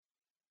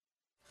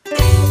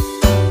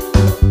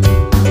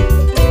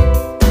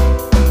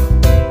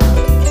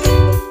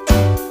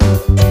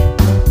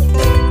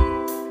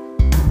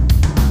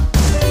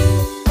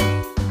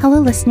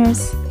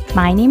listeners.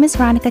 My name is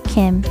Veronica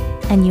Kim,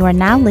 and you are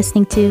now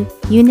listening to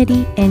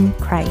Unity in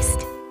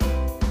Christ.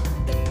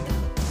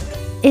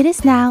 It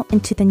is now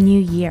into the new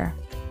year.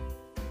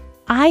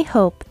 I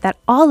hope that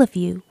all of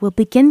you will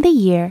begin the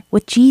year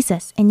with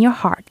Jesus in your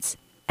hearts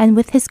and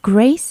with His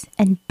grace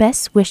and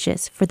best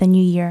wishes for the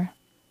new year.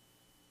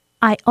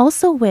 I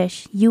also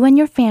wish you and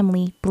your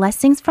family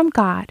blessings from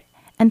God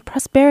and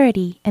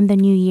prosperity in the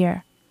new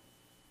year.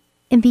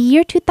 In the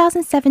year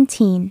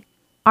 2017,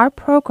 our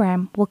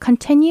program will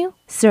continue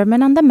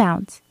Sermon on the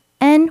Mount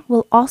and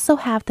will also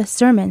have the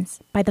sermons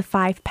by the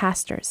 5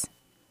 pastors.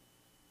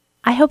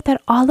 I hope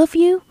that all of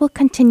you will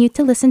continue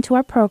to listen to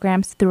our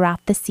programs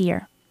throughout this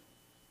year.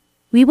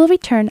 We will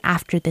return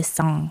after this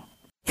song.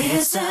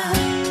 It's a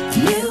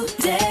new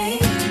day,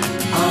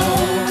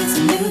 oh, it's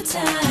a new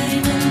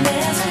time, and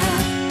there's a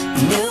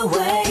new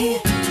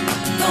way,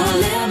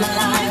 gonna live my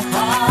life,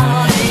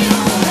 all the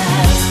old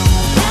has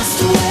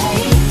passed away,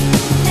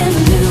 and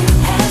the new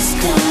has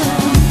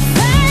come,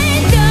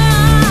 thank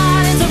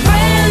God, it's a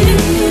brand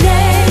new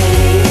day.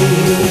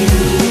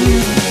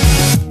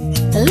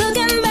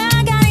 Looking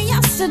back at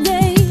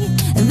yesterday,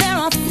 there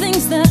are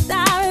things that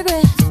I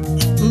regret,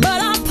 but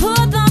I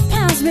put the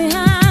past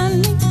behind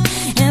me,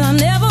 and I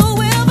never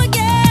will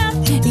forget.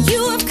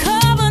 You have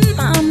covered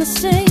my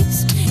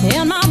mistakes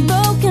and my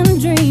broken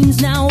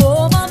dreams. Now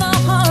over the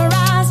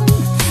horizon,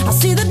 I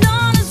see the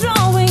dawn is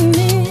drawing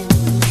near,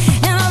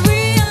 and I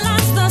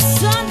realize the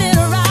sun did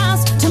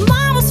rise.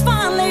 Tomorrow's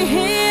finally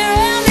here,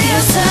 and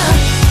it's a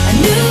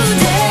new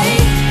day.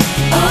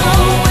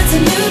 Oh, it's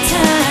a new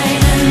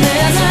time, and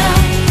there's a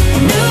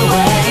new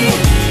way.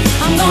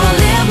 I'm gonna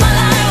live my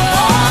life.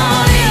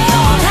 All the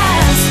old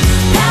has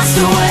passed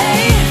away,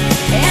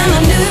 and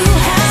the new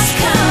has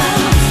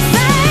come.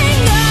 Thank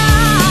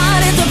God,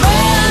 it's a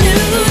brand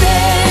new day.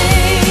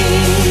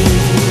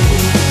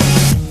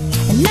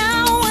 And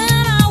now when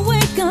I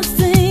wake up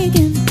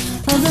thinking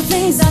of the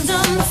things I've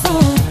done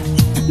before,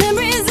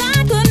 memories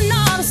I could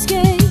not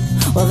escape,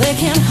 well, they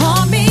can't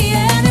haunt me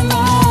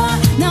anymore.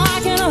 Now I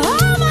can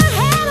hold my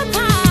head up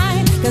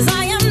high, 'cause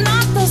I am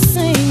not the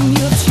same.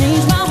 You've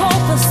changed my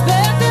whole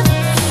perspective.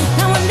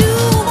 Now a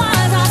new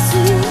wise I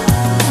see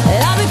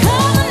that I've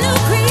become a new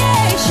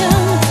creation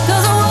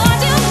 'cause of what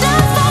you've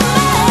done for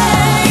me.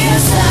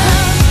 It's a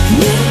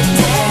new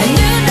day, a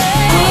new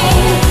day. Oh,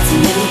 it's a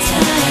new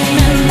time,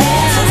 and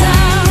there's a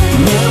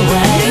new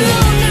way.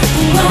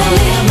 Gonna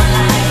live my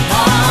life.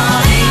 All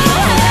the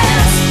old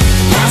has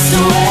passed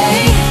away,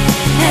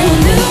 and the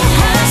new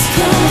has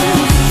come.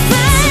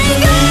 Thank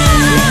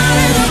God,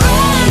 it's a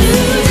brand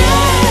new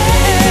day.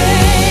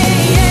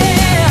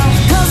 Yeah,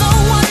 'cause of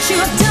what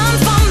you've done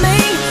for me.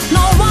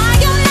 No, why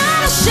you're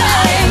not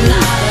ashamed.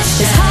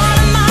 This heart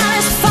of mine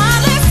is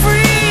finally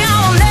free. I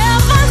will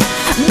never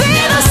be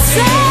the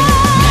same.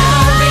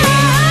 Never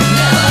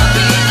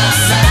be the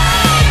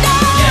same.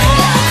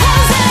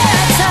 'Cause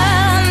it's a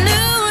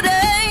new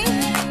day.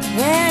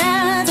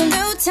 Yeah, it's a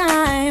new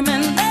time,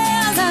 and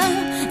there's a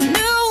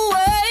new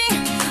way.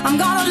 I'm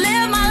gonna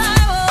live my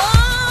life.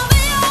 All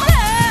the old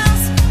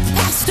has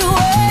passed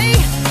away,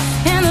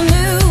 and the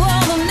new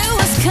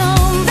has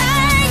come.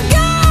 Thank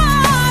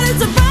God,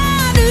 it's a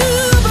brand new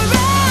day.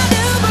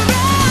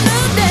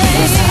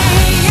 It's a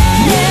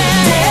new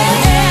day.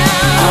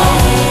 Oh,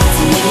 it's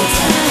a new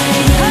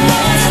time.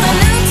 Oh, it's a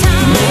new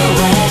time. New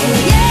way.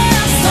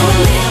 Yes, gonna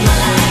live my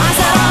life. I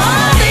said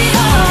all the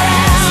old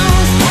has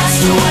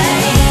passed away,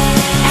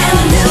 and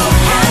the new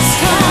has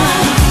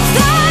come.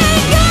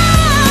 Thank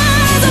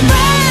God, it's a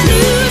brand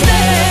new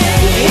day.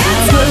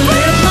 It's a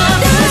brand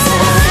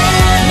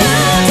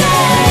new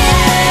day.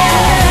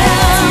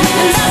 And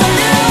there's a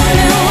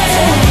new way.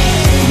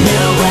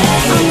 New way.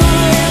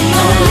 I'm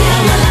gonna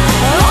live my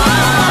life.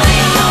 All the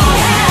old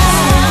has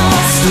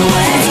passed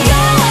away, and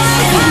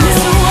the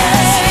new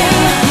has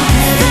come.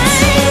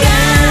 Thank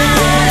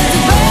God, it's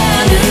a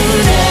brand new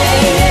day.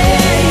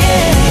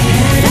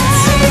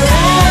 Thank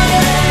God,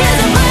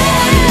 it's a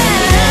brand new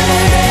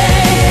day.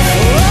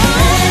 Oh,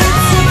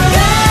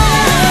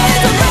 God,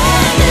 it's a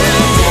brand new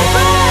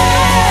day.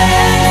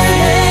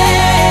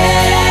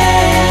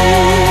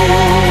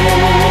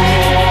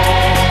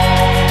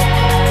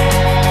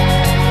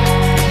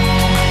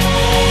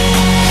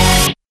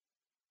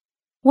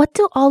 What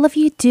do all of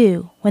you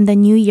do when the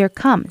new year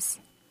comes?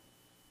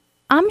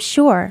 I'm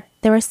sure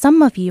there are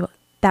some of you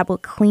that will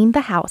clean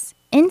the house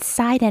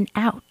inside and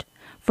out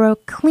for a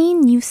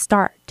clean new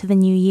start to the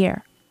new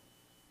year.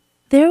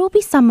 There will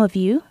be some of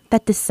you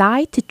that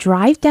decide to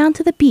drive down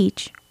to the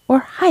beach or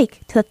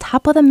hike to the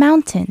top of the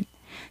mountain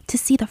to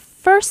see the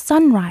first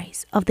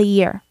sunrise of the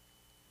year.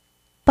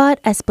 But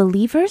as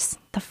believers,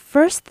 the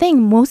first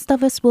thing most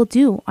of us will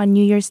do on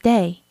New Year's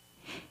Day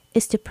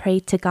is to pray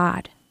to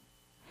God.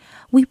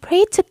 We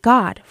pray to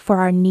God for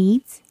our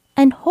needs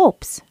and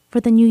hopes for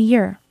the new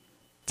year,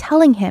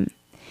 telling Him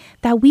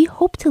that we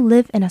hope to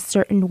live in a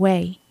certain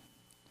way.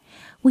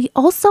 We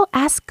also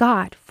ask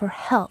God for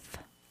health,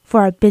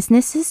 for our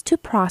businesses to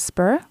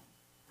prosper,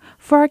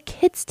 for our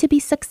kids to be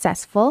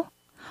successful,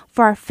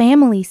 for our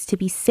families to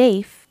be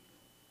safe,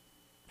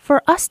 for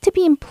for us to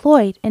be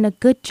employed in a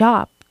good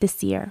job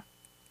this year,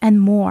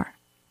 and more.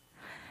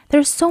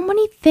 There are so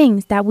many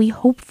things that we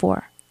hope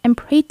for and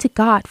pray to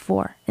God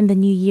for in the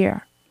new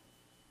year.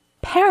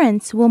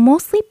 Parents will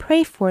mostly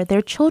pray for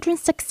their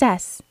children's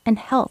success and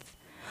health,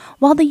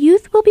 while the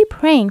youth will be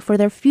praying for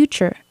their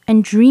future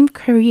and dream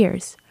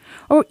careers,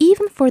 or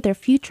even for their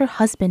future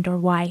husband or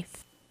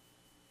wife.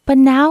 But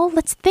now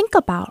let's think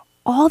about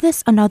all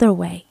this another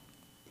way.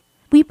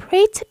 We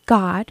pray to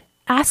God,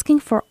 asking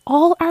for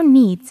all our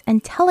needs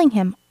and telling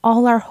Him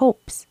all our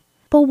hopes.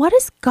 But what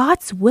is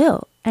God's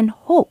will and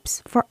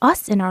hopes for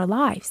us in our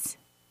lives?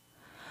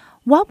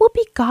 What will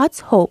be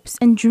God's hopes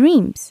and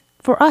dreams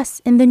for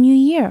us in the new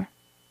year?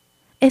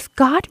 If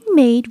God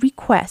made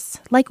requests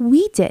like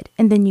we did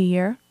in the new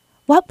year,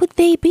 what would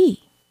they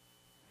be?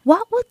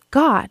 What would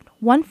God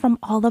want from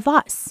all of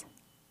us?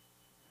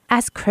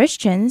 As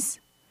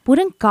Christians,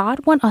 wouldn't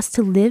God want us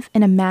to live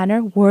in a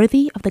manner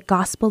worthy of the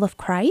gospel of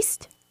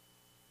Christ?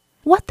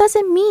 What does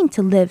it mean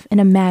to live in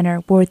a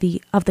manner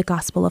worthy of the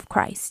gospel of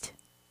Christ?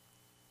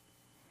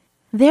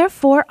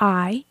 Therefore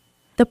I,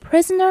 the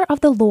prisoner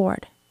of the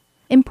Lord,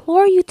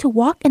 implore you to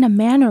walk in a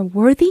manner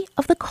worthy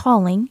of the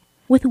calling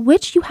with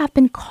which you have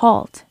been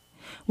called,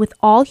 with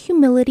all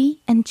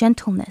humility and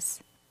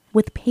gentleness,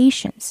 with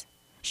patience,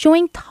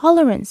 showing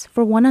tolerance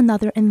for one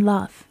another in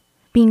love,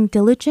 being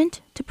diligent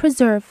to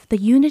preserve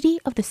the unity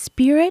of the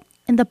Spirit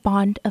in the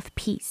bond of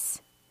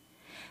peace.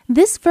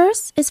 This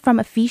verse is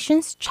from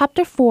Ephesians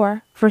chapter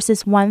 4,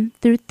 verses 1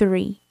 through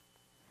 3.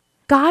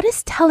 God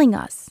is telling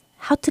us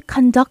how to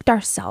conduct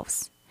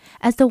ourselves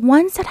as the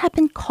ones that have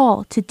been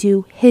called to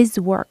do His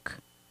work.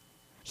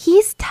 He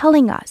is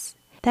telling us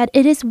that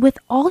it is with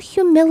all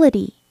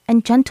humility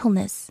and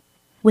gentleness,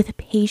 with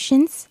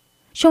patience,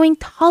 showing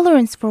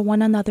tolerance for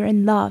one another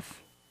in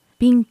love,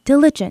 being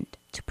diligent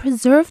to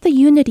preserve the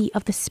unity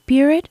of the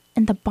Spirit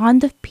and the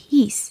bond of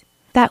peace,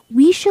 that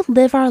we should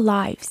live our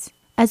lives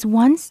as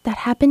ones that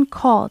have been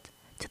called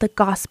to the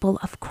gospel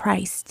of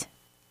Christ.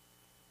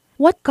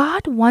 What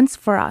God wants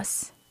for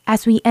us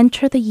as we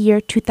enter the year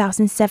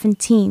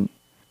 2017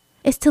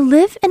 is to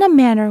live in a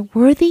manner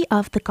worthy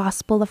of the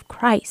gospel of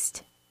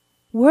Christ,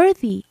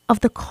 worthy of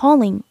the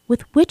calling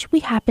with which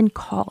we have been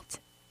called.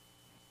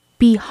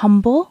 Be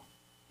humble,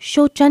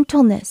 show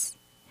gentleness,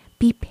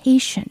 be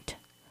patient,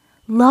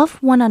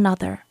 love one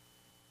another,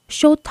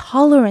 show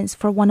tolerance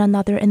for one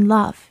another in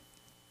love,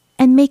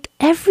 and make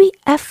every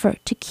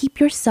effort to keep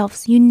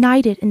yourselves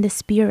united in the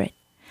Spirit,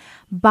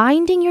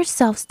 binding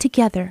yourselves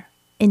together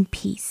in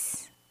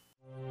peace.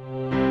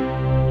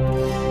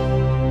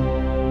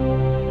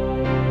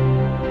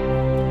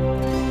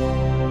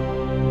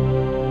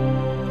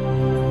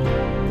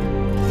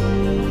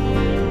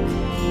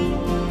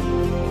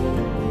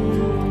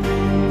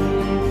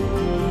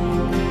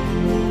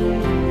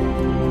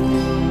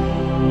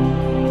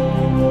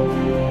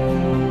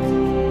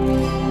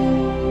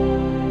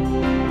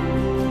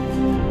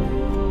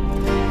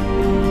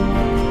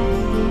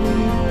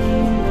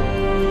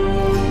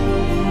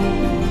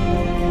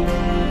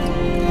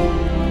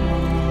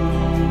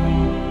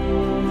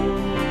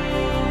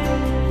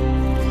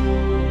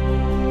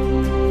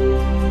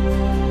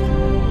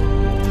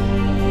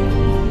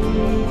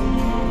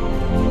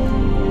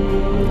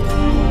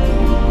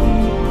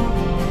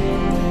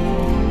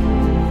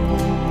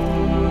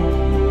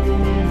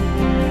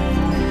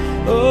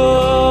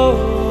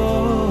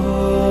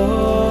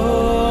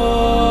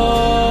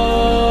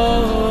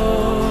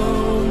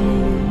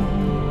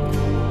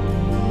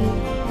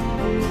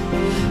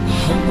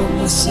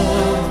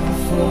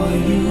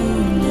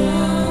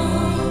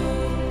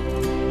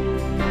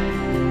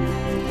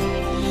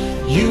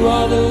 You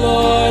are the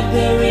Lord,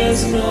 there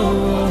is no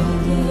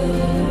other.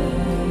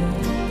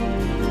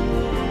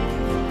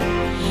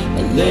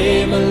 I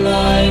lay my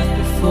life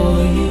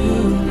before you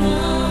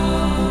now.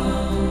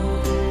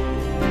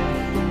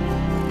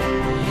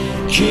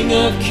 King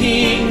of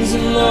kings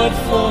and Lord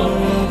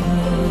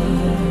forever,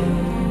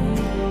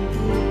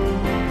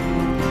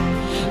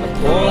 I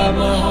pour out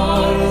my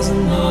heart as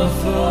an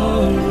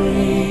offering.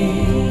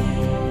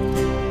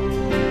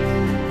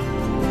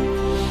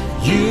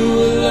 You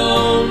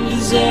alone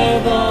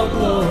deserve all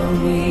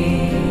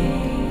glory.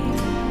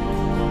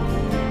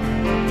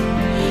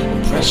 A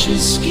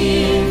precious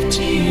gift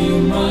to you,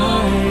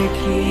 my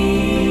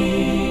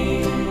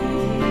King.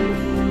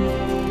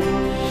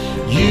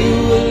 You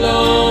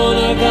alone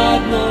are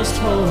God most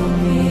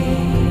holy.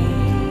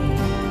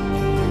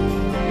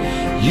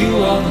 You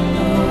are the Lord.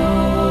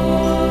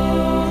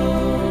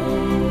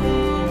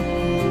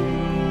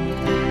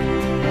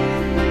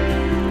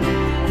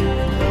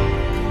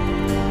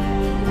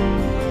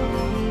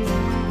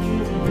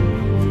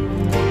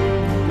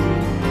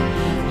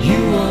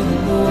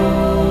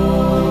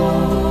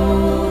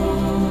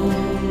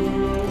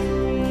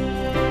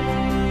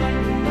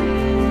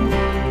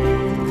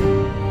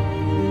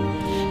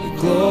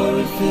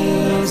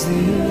 Fills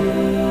the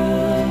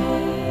earth.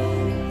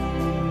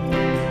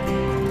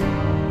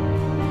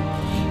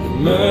 Your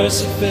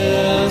mercy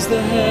fills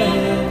the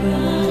heavens.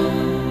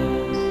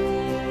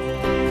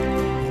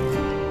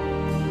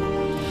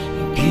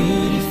 Your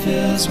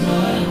fills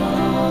my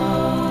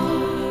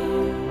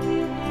heart.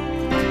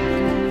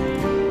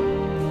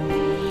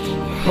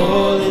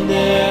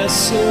 Holiness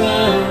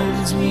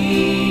surrounds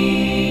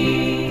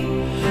me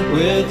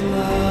with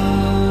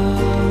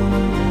love,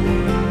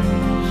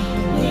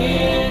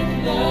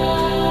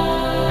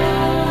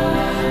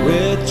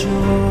 with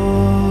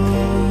joy,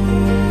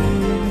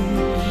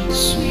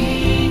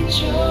 sweet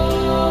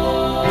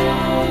joy,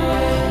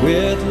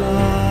 with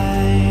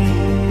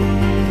light.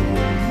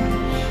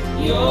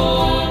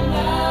 your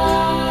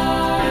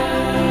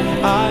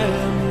light. I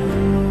am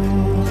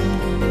yours.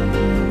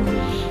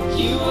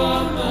 You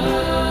are mine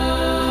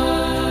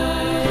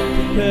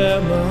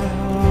Prepare my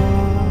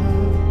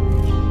heart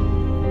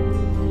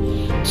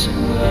to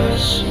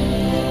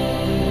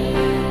worship,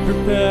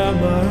 Prepare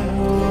my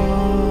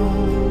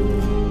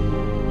heart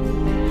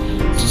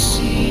to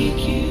seek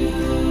you.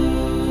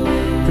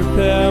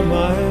 Prepare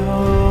my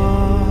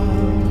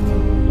heart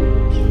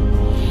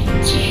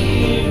To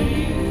hear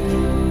you,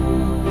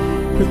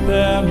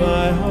 Prepare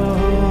my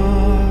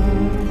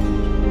heart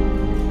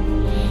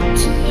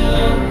to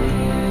know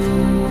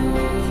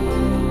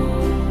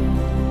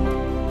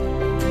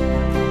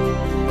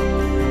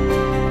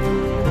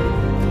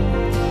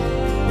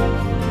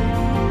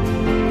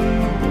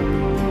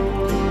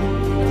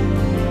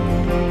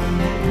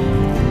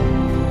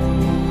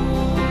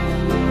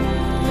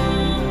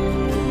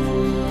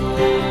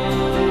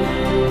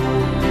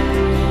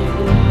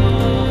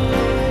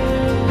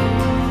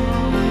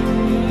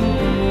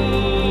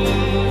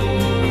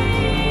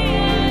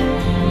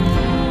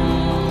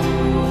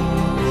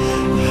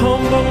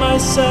Humble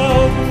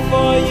myself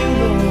before you,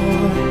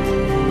 Lord.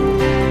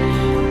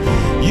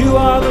 You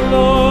are the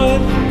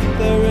Lord,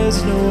 there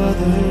is no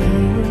other.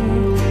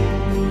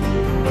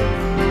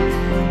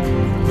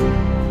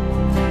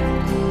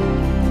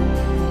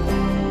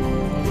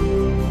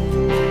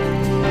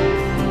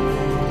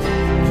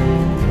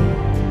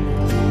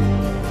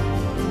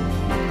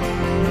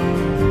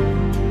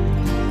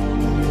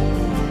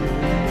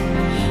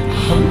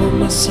 Humble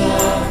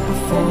myself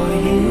before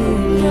you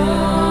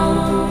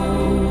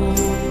now.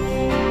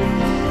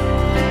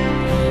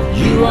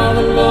 You are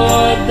the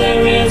Lord,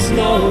 there is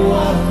no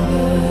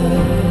other.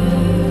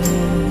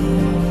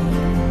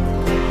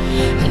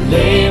 I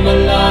lay my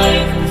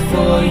life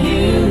before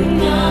you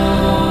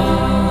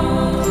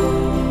now.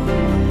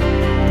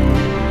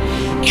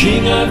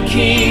 King of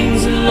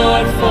kings and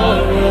Lord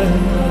forever.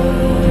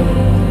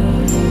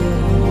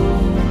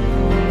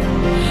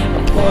 I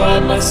pour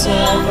out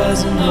myself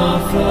as an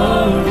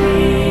offering.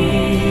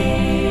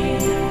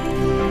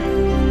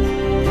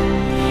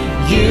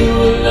 You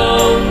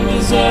alone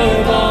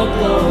deserve all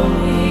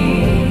glory.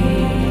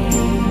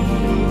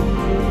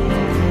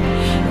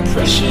 A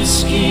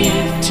precious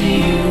gift to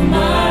you,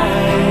 my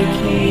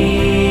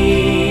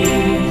King.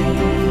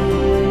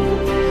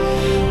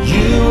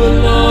 You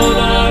alone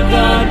are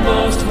God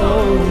most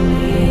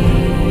holy.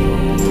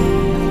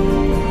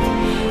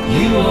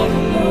 You are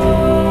the Lord.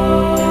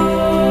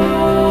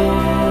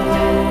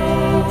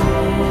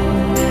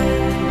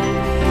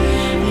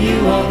 You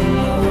are the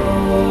Lord.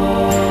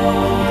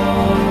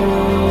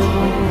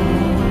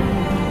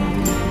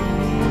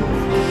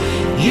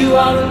 You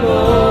are the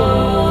Lord.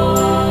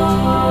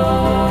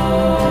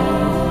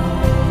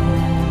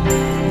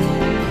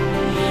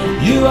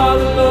 You are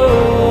the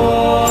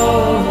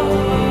Lord.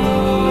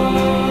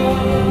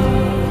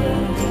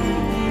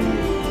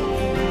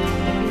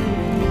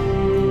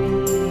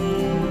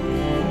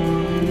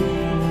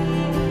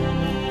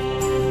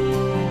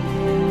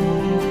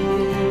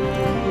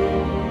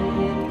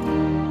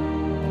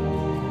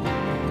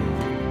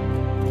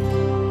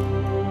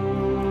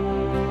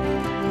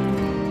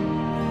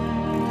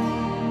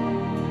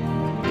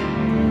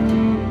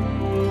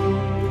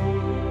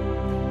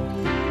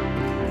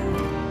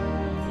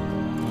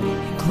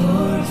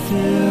 Glory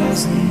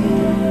fills the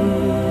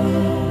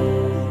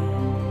earth.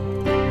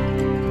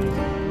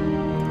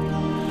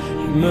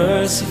 Your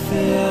mercy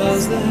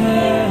fills the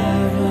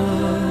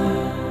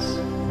heavens.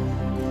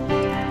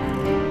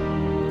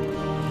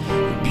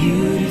 Your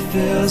beauty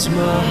fills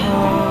my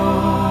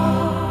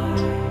heart.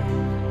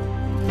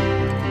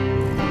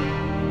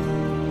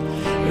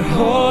 Your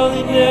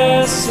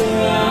holiness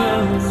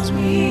surrounds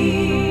me.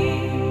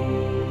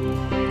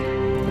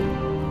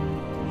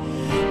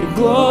 Your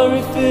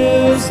glory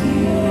fills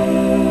the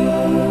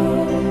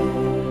earth.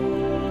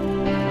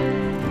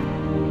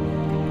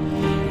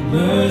 Your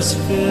mercy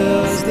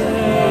fills the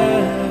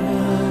heavens.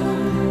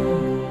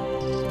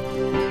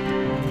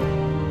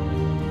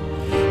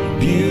 Your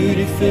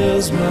beauty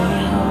fills my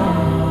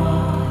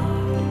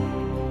heart.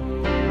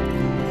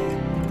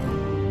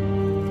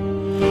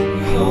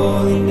 Your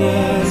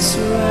holiness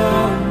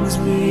surrounds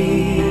me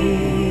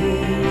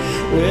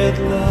with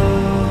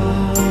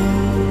love.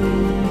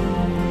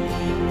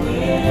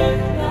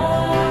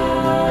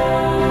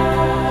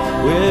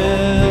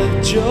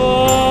 With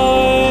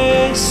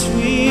joy,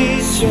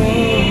 sweet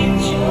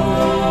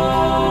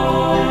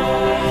joy,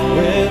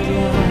 with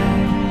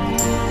light,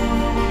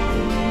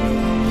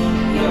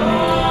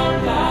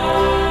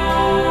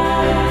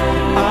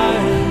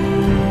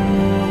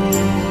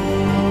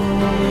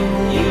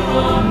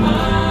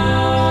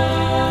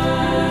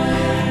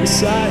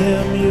 Yes, I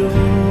am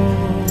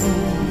yours.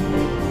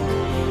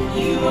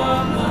 You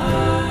are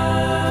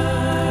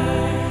mine.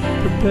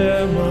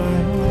 Prepare my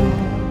heart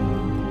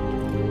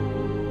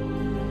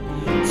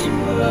to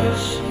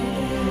worship.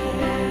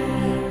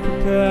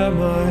 Prepare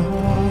my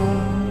heart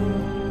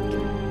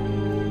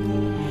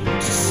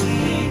to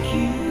seek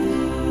you.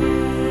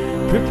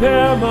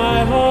 Prepare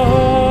my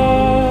heart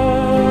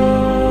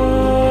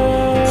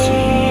to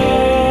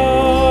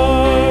hear.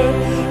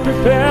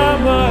 Prepare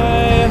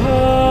my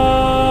heart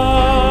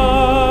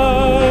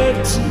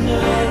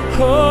tonight.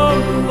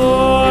 Come,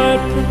 Lord,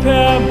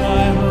 prepare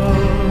my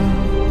heart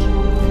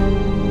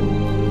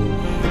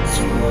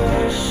to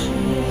worship.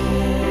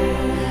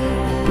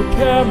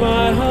 Prepare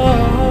my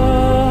heart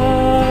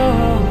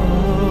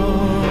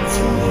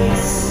to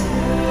listen.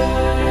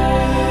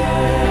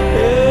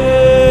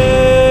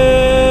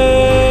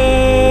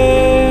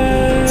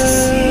 To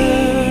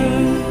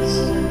seize.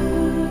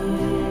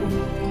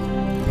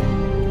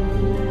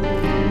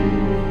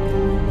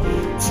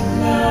 To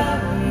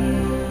love you.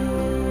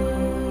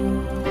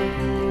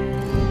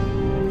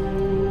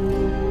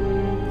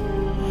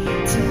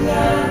 To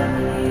love you. To love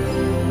you.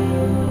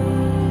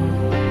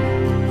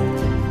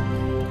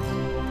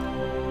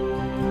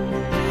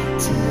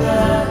 To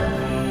love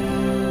you.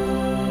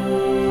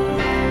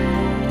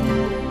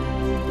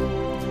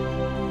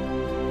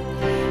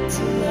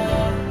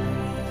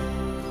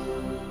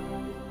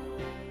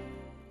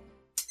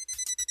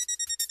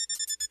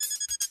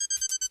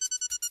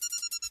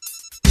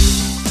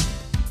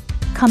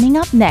 Coming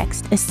up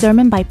next is a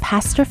sermon by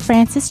Pastor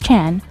Francis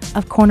Chan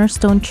of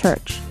Cornerstone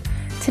Church.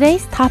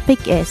 Today's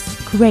topic is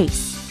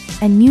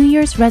Grace and New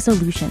Year's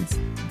Resolutions.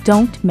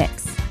 Don't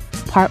mix.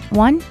 Part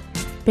 1,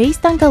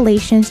 based on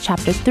Galatians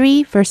chapter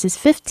 3, verses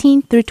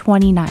 15 through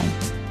 29.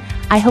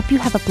 I hope you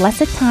have a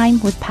blessed time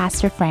with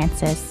Pastor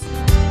Francis.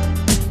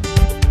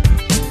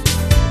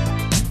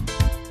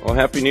 Well,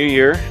 Happy New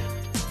Year.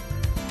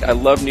 I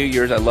love New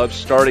Year's. I love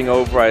starting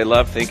over. I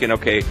love thinking,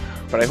 okay,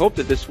 but I hope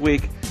that this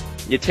week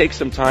you take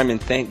some time and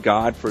thank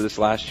God for this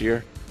last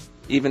year,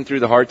 even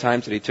through the hard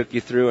times that He took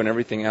you through and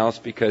everything else,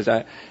 because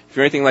if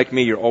you're anything like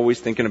me, you're always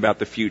thinking about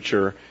the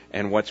future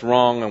and what's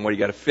wrong and what you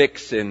got to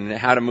fix and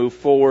how to move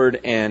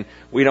forward, and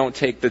we don't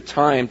take the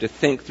time to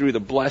think through the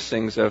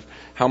blessings of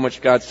how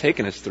much God's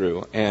taken us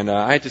through. And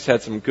I just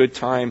had some good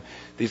time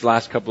these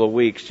last couple of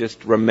weeks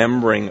just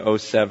remembering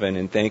 07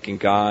 and thanking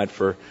God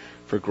for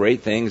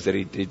great things that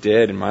He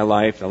did in my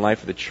life, the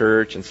life of the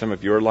church, and some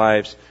of your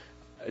lives.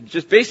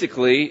 Just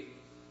basically,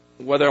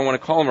 whether I want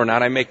to call them or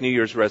not, I make New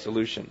Year's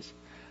resolutions.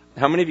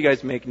 How many of you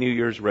guys make New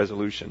Year's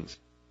resolutions?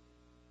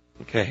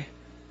 Okay.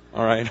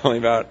 All right. Only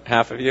about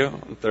half of you,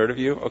 a third of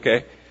you.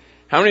 Okay.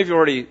 How many of you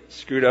already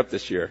screwed up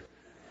this year?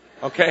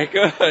 Okay,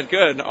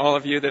 good. All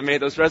of you that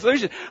made those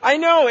resolutions. I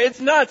know, it's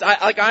nuts.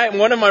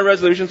 One of my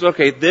resolutions,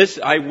 okay,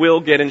 I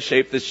will get in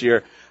shape this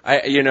year. And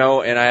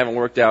I haven't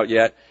worked out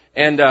yet.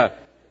 And, but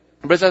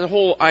it's that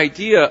whole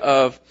idea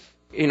of,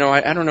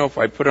 I don't know if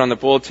I put it on the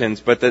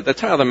bulletins, but the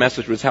title of the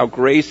message was how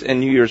grace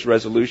and New Year's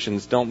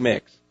resolutions don't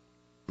mix.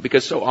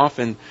 Because so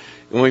often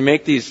when we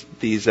make these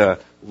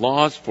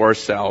laws for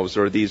ourselves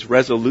or these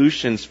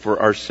resolutions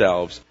for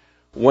ourselves,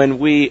 when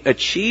we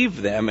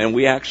achieve them and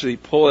we actually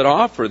pull it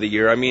off for the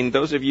year, I mean,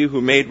 those of you who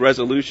made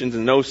resolutions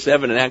in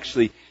 07 and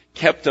actually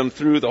kept them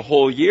through the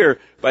whole year,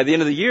 by the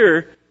end of the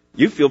year,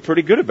 you feel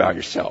pretty good about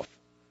yourself.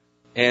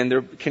 And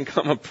there can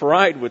come a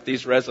pride with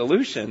these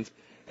resolutions.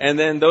 And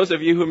then those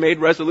of you who made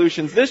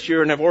resolutions this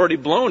year and have already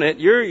blown it,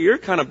 you're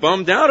kind of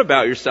bummed out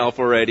about yourself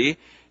already.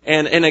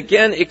 And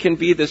again, it can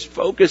be this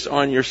focus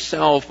on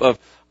yourself of,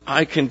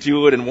 I can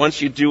do it, and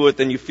once you do it,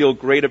 then you feel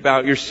great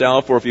about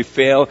yourself, or if you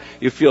fail,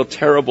 you feel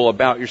terrible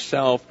about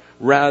yourself,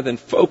 rather than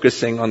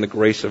focusing on the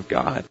grace of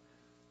God.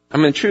 I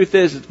mean, the truth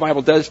is, the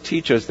Bible does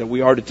teach us that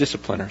we are to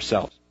discipline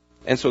ourselves.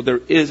 And so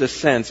there is a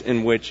sense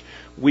in which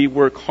we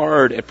work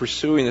hard at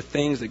pursuing the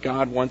things that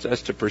God wants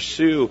us to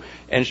pursue,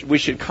 and we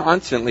should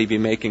constantly be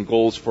making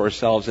goals for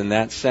ourselves in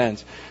that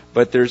sense.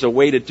 But there's a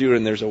way to do it,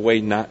 and there's a way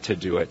not to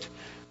do it.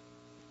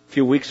 A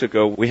few weeks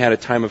ago, we had a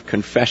time of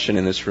confession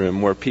in this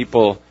room where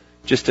people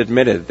just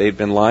admitted they've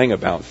been lying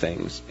about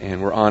things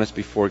and were honest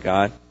before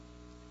God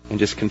and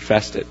just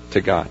confessed it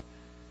to God.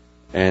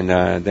 And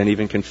then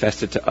even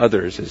confessed it to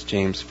others, as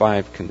James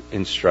 5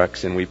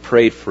 instructs, and we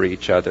prayed for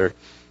each other.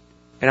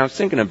 And I was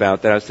thinking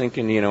about that. I was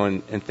thinking,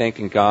 and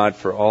thanking God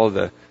for all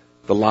the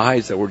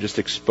lies that were just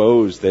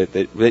exposed,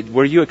 that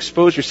where you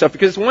expose yourself.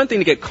 Because it's one thing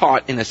to get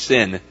caught in a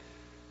sin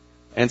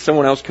and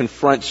someone else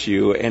confronts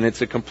you, and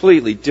it's a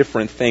completely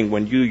different thing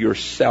when you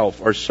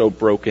yourself are so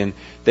broken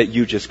that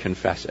you just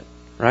confess it,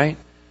 right?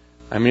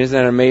 I mean, isn't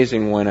that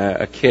amazing when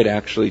a kid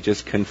actually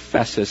just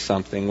confesses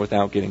something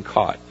without getting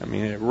caught? I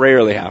mean, it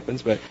rarely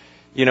happens, but,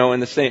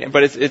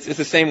 but it's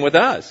the same with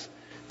us.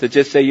 To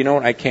just say,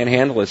 I can't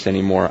handle this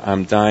anymore.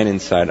 I'm dying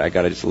inside. I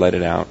got to just let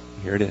it out.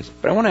 Here it is.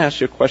 But I want to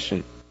ask you a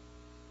question.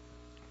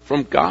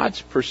 From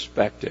God's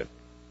perspective,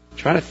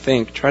 try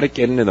to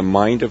get into the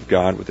mind of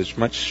God with as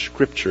much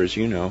scripture as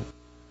you know.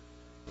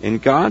 In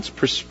God's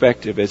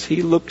perspective, as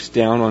He looks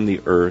down on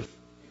the earth,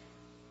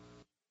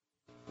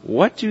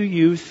 what do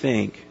you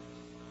think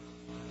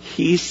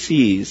he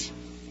sees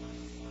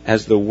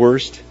as the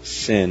worst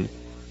sin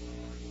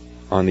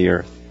on the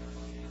earth?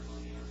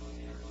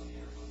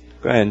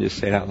 Go ahead and just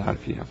say it out loud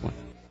if you have one.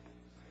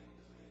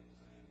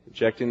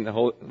 Rejecting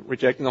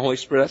the Holy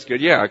Spirit, that's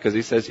good. Yeah, because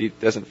he says he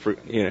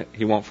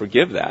won't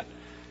forgive that.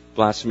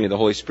 Blasphemy of the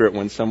Holy Spirit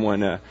when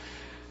someone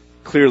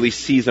clearly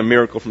sees a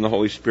miracle from the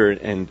Holy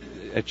Spirit and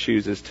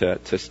chooses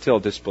to still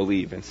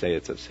disbelieve and say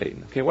it's of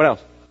Satan. Okay, what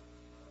else?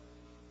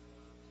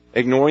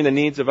 Ignoring the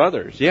needs of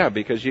others. Yeah,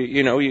 because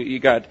you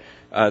got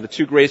the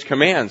two greatest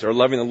commands are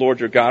loving the Lord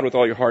your God with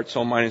all your heart,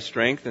 soul, mind, and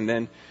strength. And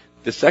then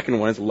the second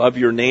one is love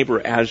your neighbor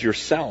as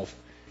yourself.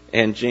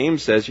 And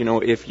James says,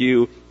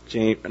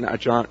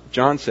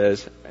 James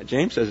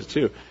says it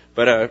too.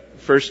 But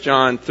 1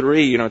 John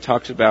 3,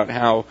 talks about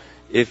how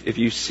if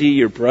you see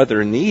your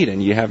brother in need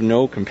and you have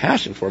no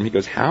compassion for him, he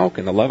goes, how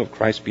can the love of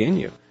Christ be in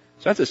you?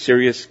 So that's a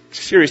serious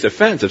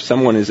offense if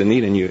someone is in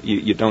need and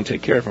you don't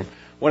take care of him.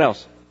 What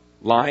else?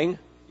 Lying?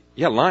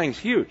 Yeah, lying's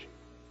huge.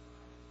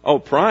 Oh,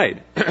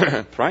 pride.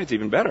 Pride's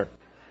even better.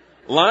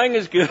 Lying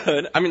is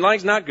good.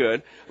 Lying's not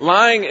good.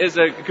 Lying is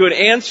a good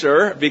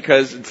answer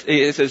because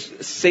it says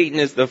Satan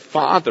is the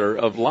father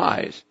of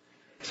lies.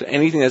 So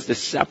anything that's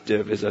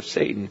deceptive is of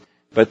Satan.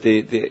 But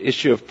the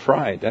issue of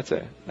pride, that's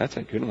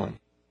a good one.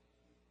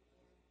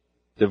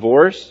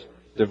 Divorce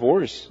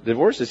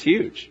is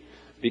huge.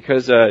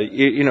 Because,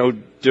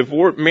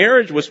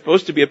 marriage was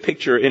supposed to be a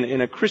picture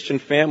in a Christian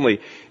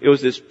family. It was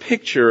this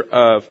picture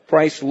of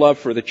Christ's love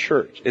for the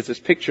church. It's this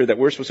picture that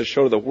we're supposed to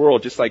show to the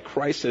world, just like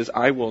Christ says,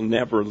 I will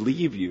never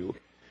leave you.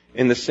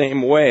 In the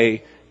same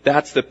way,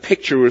 that's the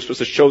picture we're supposed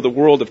to show the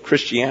world of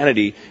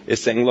Christianity,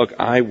 is saying, look,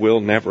 I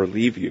will never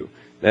leave you.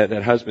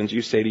 That husbands,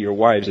 you say to your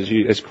wives,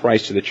 as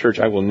Christ to the church,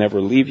 I will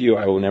never leave you,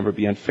 I will never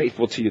be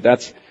unfaithful to you.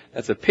 That's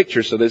a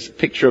picture. So this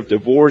picture of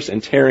divorce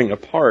and tearing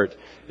apart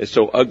is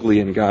so ugly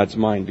in God's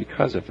mind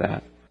because of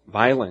that.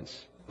 Violence,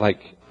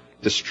 like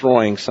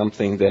destroying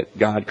something that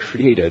God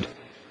created.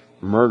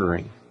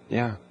 Murdering,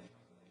 yeah.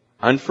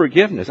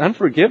 Unforgiveness,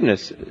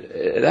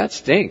 that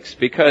stinks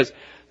because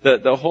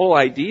the whole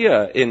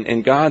idea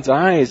in God's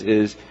eyes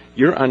is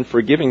you're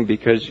unforgiving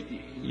because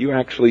you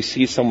actually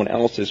see someone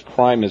else's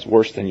crime as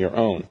worse than your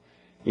own.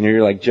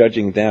 You're like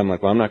judging them,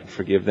 like, well, I'm not going to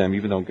forgive them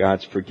even though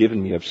God's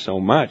forgiven me of so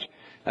much.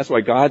 That's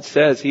why God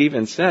says, he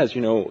even says,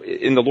 in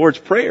the Lord's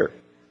Prayer,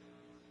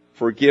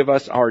 forgive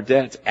us our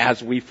debts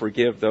as we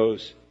forgive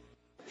those.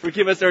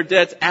 Forgive us our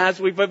debts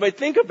as we... But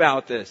think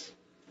about this.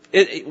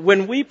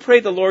 When we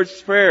pray the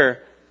Lord's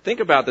Prayer, think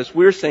about this.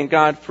 We're saying,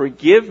 God,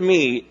 forgive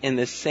me in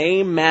the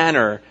same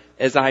manner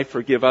as I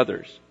forgive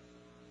others.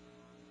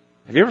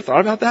 Have you ever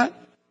thought about that?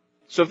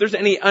 So if there's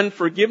any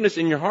unforgiveness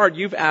in your heart,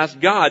 you've asked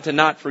God to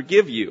not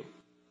forgive you.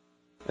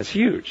 That's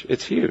huge.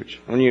 It's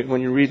huge. When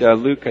you read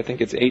Luke, I think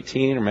it's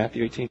 18 or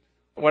Matthew 18.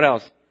 What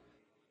else?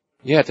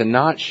 Yeah, to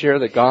not share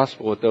the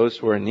gospel with those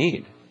who are in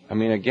need.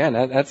 Again,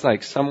 that's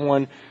like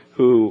someone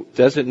who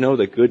doesn't know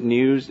the good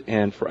news,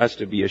 and for us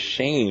to be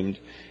ashamed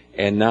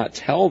and not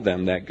tell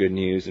them that good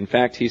news. In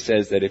fact, he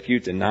says that if you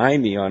deny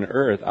me on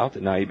earth, I'll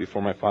deny you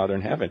before my Father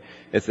in heaven.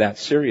 It's that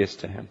serious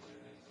to him.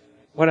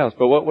 What else?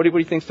 But what do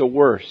you think's the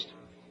worst?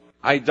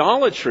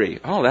 Idolatry.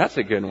 Oh, that's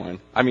a good one.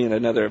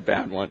 Another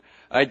bad one.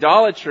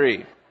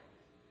 Idolatry.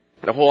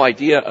 The whole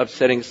idea of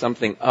setting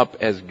something up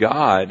as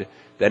God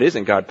that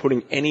isn't God,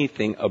 putting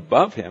anything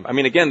above him.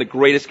 Again, the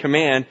greatest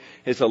command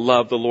is to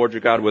love the Lord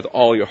your God with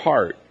all your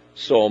heart,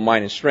 soul,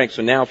 mind, and strength.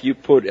 So now if you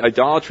put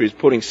idolatry is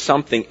putting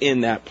something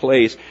in that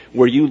place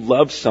where you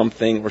love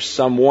something or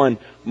someone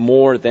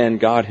more than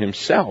God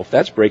himself,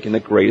 that's breaking the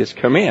greatest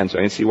command. So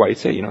I can see why you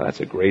say, that's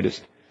the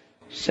greatest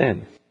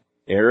sin.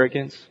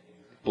 Arrogance.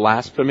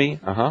 Blasphemy.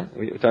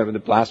 We're talking about the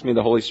blasphemy of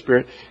the Holy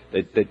Spirit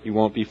that you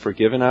won't be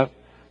forgiven of.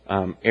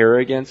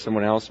 Arrogance.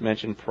 Someone else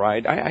mentioned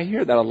pride. I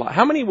hear that a lot.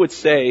 How many would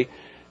say,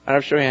 and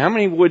I'll show you, how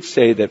many would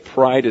say that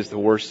pride is the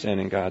worst sin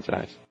in God's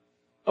eyes?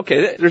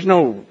 Okay, there's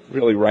no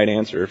really right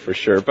answer for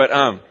sure.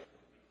 But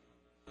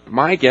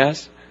my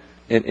guess,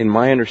 in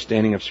my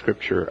understanding of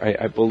Scripture,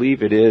 I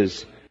believe it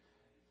is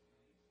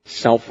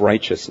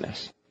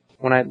self-righteousness.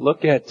 When I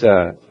look at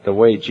the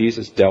way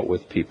Jesus dealt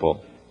with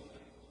people,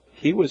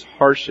 he was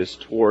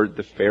harshest toward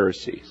the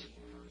Pharisees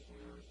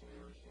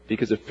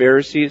because the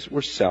Pharisees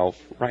were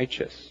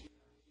self-righteous.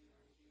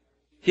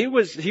 He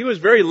was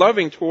very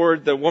loving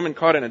toward the woman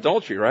caught in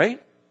adultery, right?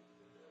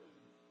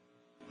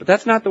 But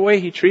that's not the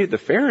way he treated the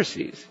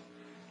Pharisees.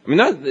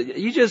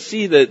 You just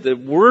see the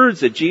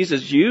words that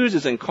Jesus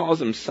uses and calls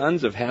them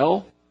sons of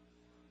hell.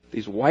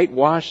 These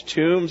whitewashed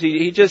tombs.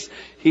 He just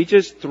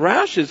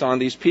thrashes on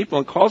these people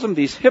and calls them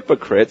these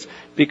hypocrites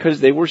because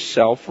they were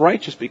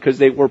self-righteous, because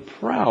they were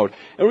proud.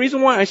 And the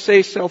reason why I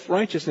say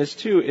self-righteousness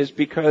too is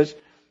because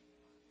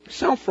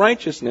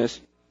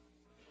self-righteousness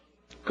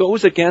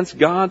goes against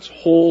God's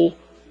whole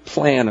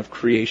plan of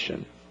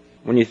creation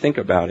when you think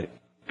about it.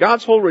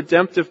 God's whole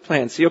redemptive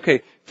plan. See,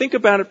 okay, think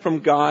about it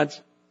from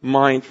God's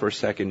mind for a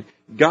second.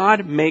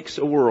 God makes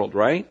a world,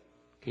 right?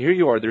 Here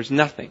you are. There's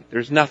nothing.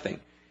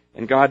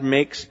 And God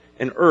makes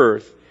an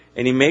earth,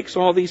 and he makes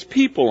all these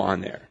people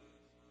on there.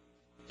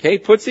 Okay,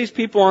 puts these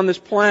people on this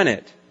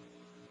planet.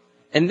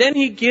 And then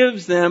he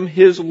gives them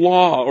his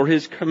law or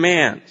his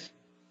commands.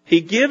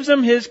 He gives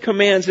them his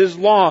commands, his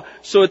law,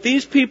 so that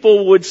these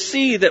people would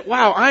see that,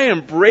 wow, I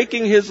am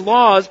breaking his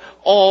laws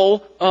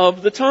all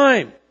of the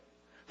time.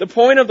 The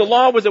point of the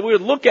law was that we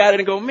would look at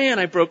it and go, man,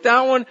 I broke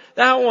that one,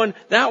 that one,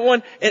 that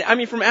one. And I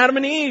mean, from Adam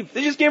and Eve,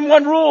 they just gave them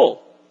one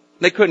rule.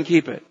 They couldn't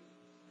keep it.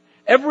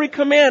 Every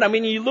command, I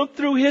mean, you look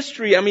through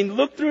history,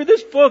 look through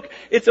this book,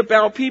 it's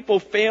about people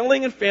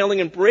failing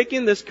and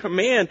breaking this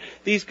command,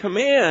 these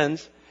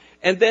commands,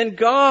 and then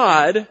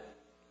God, and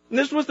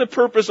this was the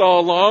purpose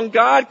all along,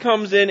 God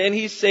comes in and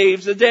he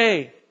saves the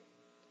day.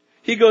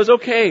 He goes,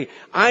 okay,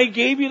 I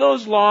gave you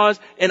those laws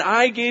and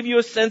I gave you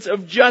a sense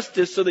of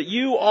justice so that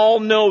you all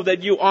know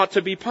that you ought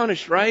to be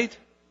punished, right?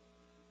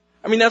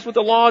 I mean, that's what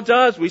the law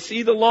does. We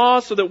see the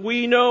law so that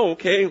we know,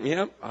 okay,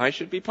 yeah, I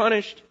should be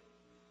punished.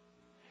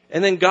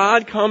 And then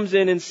God comes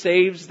in and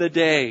saves the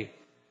day.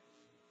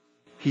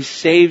 He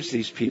saves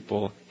these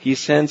people. He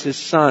sends his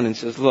son and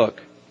says,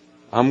 look,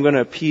 I'm going to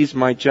appease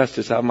my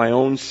justice. I'll have my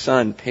own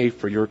son pay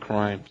for your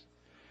crimes.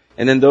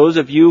 And then those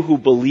of you who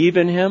believe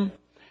in him,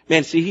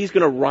 man, see, he's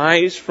going to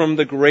rise from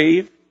the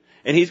grave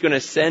and he's going to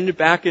ascend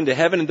back into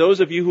heaven. And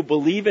those of you who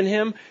believe in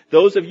him,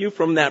 those of you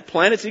from that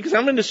planet, see, because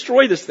I'm going to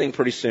destroy this thing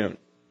pretty soon.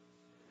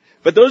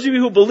 But those of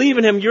you who believe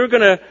in him, you're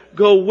going to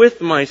go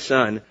with my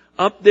son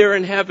up there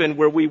in heaven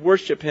where we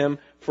worship him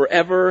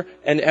forever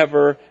and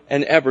ever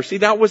and ever. See,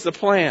 that was the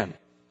plan.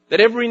 That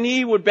every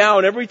knee would bow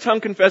and every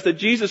tongue confess that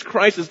Jesus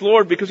Christ is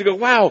Lord, because we go,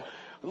 wow,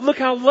 look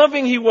how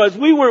loving he was.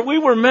 We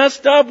were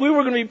messed up. We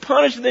were going to be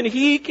punished. And then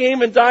he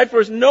came and died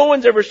for us. No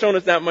one's ever shown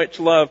us that much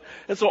love.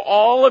 And so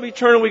all of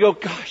eternity we go,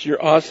 gosh,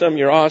 you're awesome.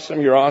 You're awesome.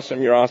 You're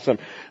awesome. You're awesome.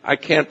 I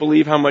can't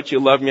believe how much you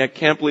love me. I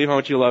can't believe how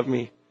much you love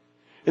me.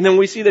 And then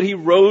we see that he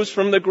rose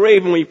from the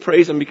grave and we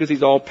praise him because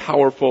he's all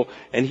powerful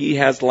and he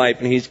has life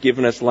and he's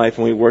given us life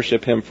and we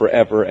worship him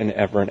forever and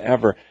ever and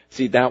ever.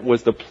 See, that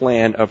was the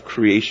plan of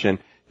creation.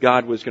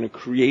 God was going to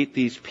create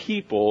these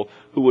people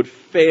who would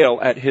fail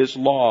at his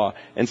law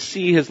and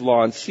see his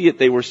law and see that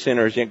they were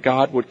sinners. Yet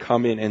God would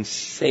come in and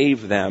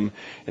save them.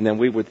 And then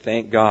we would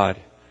thank God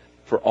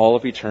for all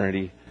of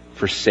eternity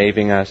for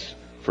saving us,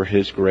 for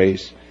his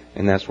grace.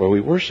 And that's why we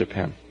worship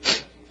him.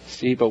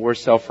 See, but where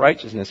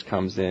self-righteousness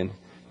comes in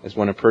is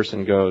when a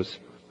person goes,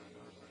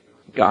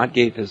 God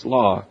gave his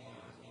law.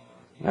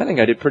 I think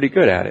I did pretty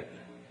good at it.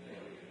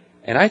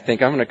 And I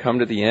think I'm going to come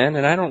to the end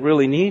and I don't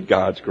really need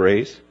God's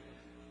grace.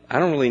 I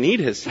don't really need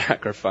his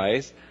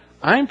sacrifice.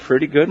 I'm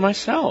pretty good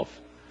myself.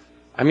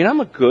 I mean, I'm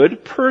a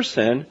good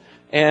person.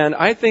 And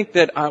I think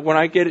that when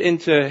I get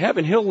into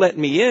heaven, he'll let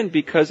me in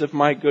because of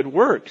my good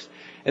works.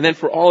 And then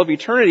for all of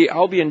eternity,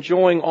 I'll be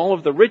enjoying all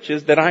of the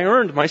riches that I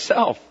earned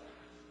myself.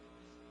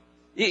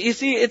 You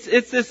see,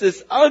 it's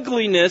this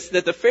ugliness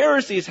that the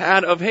Pharisees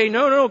had of, hey,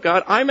 no,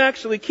 God, I'm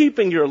actually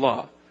keeping your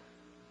law.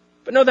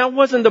 But no, that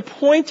wasn't the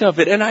point of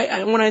it. And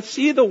when I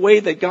see the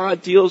way that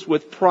God deals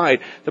with pride,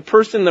 the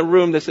person in the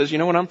room that says, you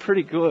know what, I'm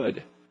pretty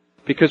good,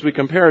 because we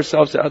compare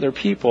ourselves to other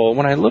people,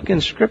 when I look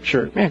in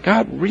Scripture, man,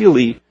 God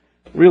really,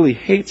 really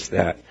hates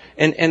that.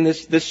 And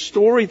this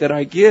story that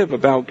I give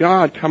about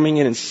God coming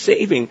in and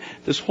saving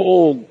this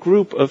whole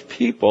group of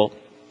people,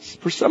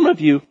 for some of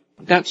you,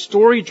 that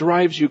story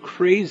drives you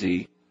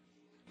crazy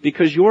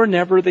because you're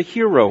never the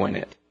hero in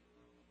it.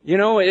 You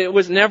know, it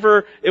was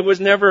never,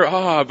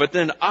 but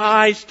then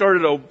I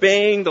started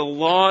obeying the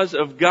laws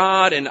of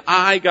God and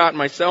I got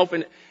myself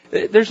in.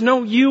 There's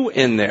no you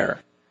in there.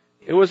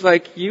 It was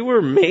like you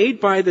were made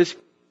by this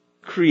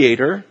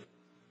Creator.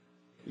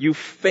 You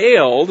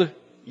failed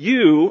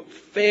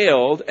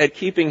at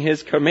keeping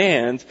his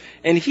commands,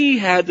 and he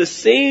had to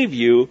save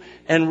you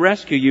and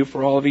rescue you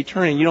for all of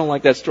eternity. You don't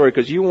like that story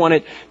because you want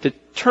it to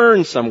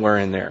turn somewhere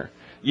in there.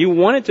 You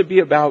want it to be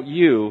about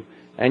you,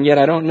 and yet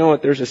I don't know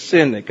if there's a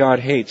sin that God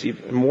hates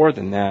even more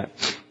than that.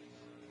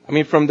 I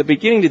mean, from the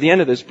beginning to the end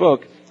of this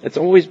book, it's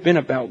always been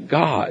about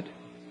God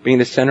being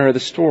the center of the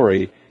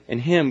story and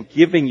him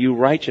giving you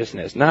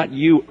righteousness, not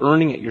you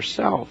earning it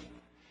yourself.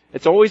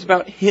 It's always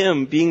about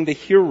him being the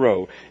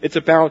hero. It's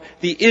about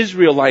the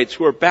Israelites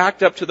who are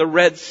backed up to the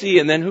Red Sea,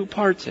 and then who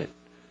parts it?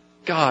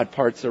 God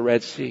parts the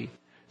Red Sea.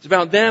 It's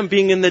about them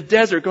being in the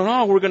desert going,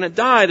 oh, we're going to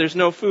die. There's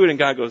no food. And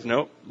God goes,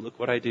 nope, look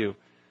what I do.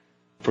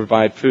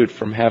 Provide food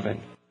from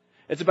heaven.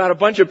 It's about a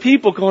bunch of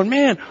people going,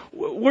 man,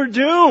 we're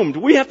doomed.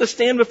 We have to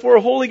stand before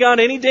a holy God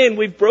any day, and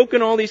we've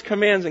broken all these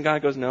commands. And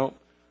God goes, no,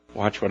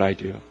 watch what I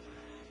do.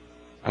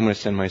 I'm going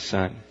to send my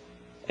son,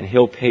 and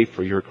he'll pay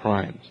for your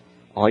crimes.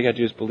 All you got to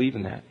do is believe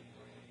in that.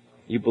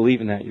 You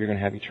believe in that, you're going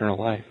to have eternal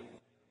life.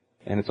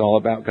 And it's all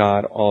about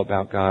God, all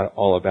about God,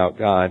 all about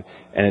God.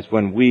 And it's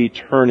when we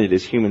turn it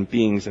as human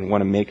beings and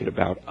want to make it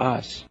about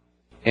us.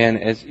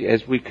 And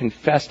as we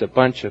confessed a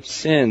bunch of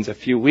sins a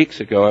few weeks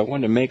ago, I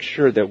wanted to make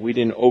sure that we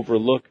didn't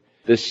overlook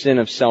the sin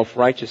of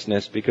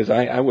self-righteousness, because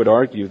I would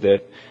argue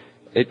that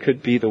it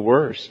could be the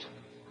worst.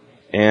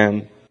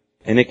 And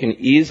it can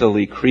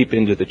easily creep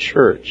into the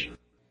church,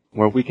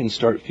 where we can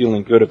start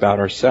feeling good about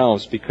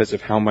ourselves because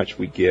of how much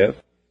we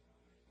give.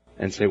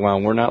 and say, wow,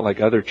 we're not like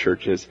other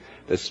churches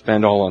that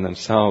spend all on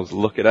themselves.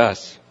 Look at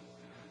us.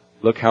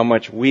 Look how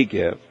much we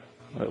give.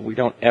 We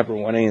don't ever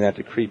want any of that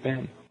to creep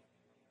in.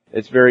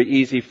 It's very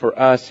easy for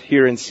us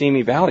here in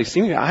Simi Valley.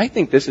 I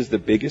think this is the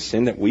biggest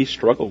sin that we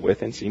struggle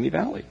with in Simi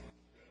Valley.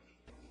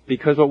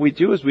 Because what we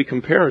do is we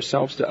compare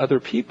ourselves to other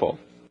people.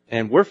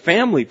 And we're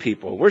family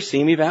people. We're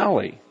Simi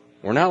Valley.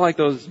 We're not like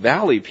those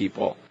valley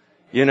people.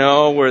 You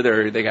know,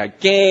 where they got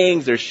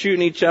gangs, they're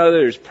shooting each other,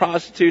 there's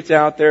prostitutes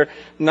out there.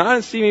 Not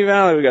in Simi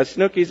Valley, we got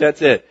Snookies,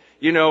 that's it.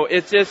 You know,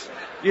 it's just,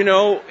 you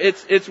know,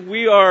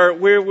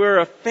 we're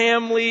a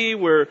family,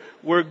 we're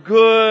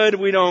good,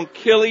 we don't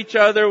kill each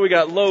other, we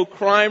got low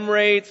crime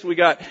rates, we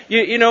got,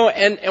 you know,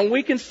 and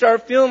we can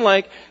start feeling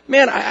like,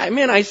 man,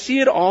 I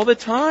see it all the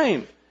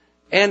time.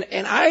 And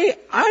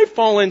I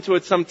fall into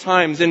it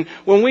sometimes. And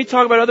when we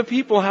talk about other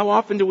people, how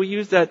often do we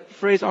use that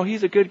phrase, oh,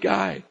 he's a good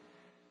guy.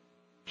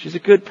 She's a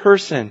good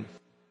person.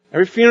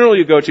 Every funeral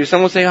you go to,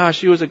 someone will say,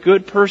 she was a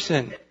good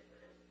person.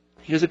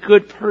 He was a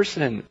good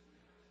person.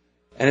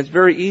 And it's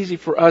very easy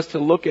for us to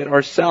look at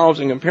ourselves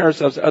and compare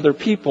ourselves to other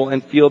people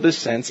and feel this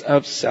sense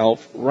of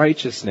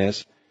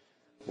self-righteousness,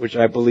 which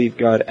I believe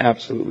God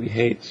absolutely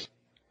hates.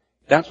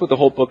 That's what the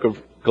whole book of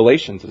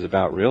Galatians is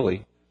about,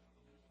 really.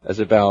 It's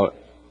about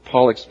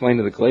Paul explained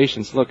to the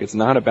Galatians, look, it's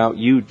not about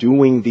you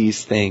doing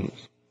these things.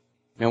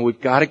 Now,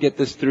 we've got to get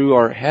this through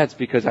our heads,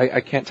 because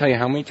I can't tell you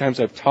how many times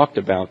I've talked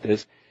about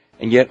this,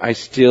 and yet I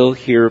still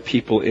hear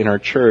people in our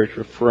church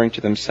referring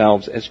to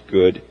themselves as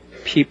good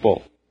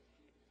people.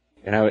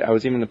 And I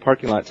was even in the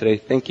parking lot today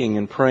thinking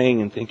and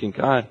praying and thinking,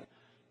 God,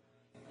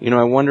 you know,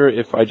 I wonder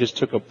if I just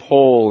took a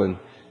poll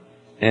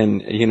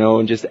and you know,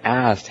 and just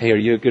asked, hey, are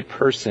you a good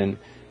person?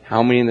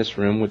 How many in this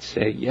room would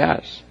say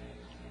yes?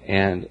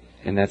 And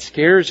that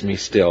scares me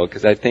still,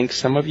 because I think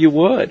some of you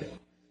would.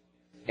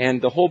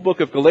 And the whole book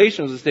of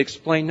Galatians is to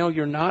explain, no,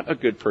 you're not a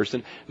good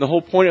person. The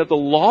whole point of the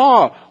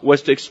law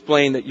was to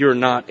explain that you're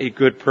not a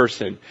good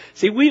person.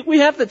 See, we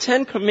have the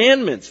 10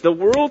 Commandments. The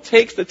world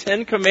takes the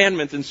 10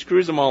 Commandments and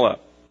screws them all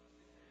up.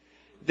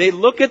 They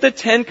look at the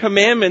 10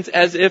 Commandments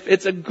as if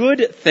it's a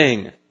good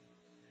thing.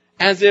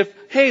 As if,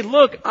 hey,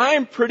 look,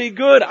 I'm pretty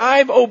good.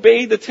 I've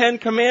obeyed the 10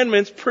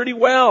 Commandments pretty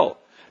well.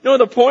 No,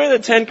 the point of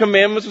the 10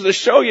 Commandments was to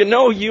show you,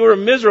 no, you're a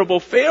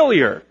miserable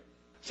failure.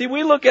 See,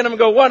 we look at them and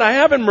go, what? I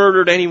haven't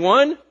murdered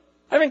anyone.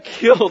 I haven't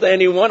killed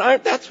anyone.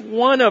 That's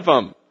one of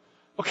them.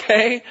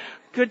 Okay?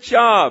 Good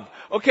job.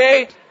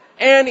 Okay?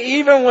 And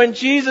even when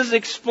Jesus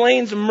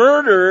explains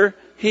murder,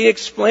 He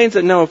explains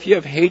that, no, if you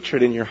have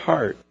hatred in your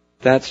heart,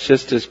 that's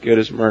just as good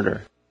as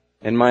murder.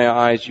 In my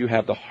eyes, you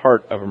have the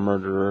heart of a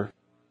murderer,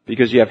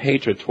 because you have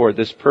hatred toward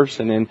this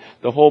person. And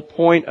the whole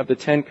point of the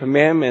 10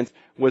 Commandments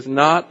was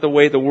not the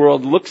way the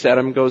world looks at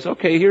them and goes,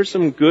 okay, here's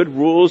some good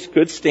rules,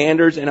 good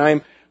standards, and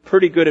I'm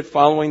pretty good at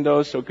following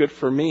those, so good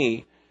for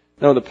me.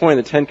 No, the point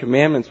of the 10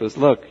 Commandments was,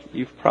 look,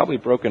 you've probably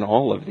broken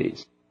all of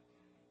these.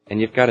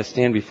 And you've got to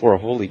stand before a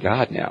holy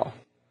God now.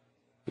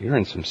 You're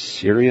in some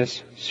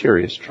serious,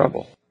 serious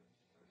trouble.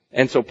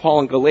 And so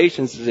Paul in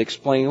Galatians is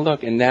explaining,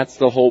 look, and that's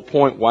the whole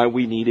point why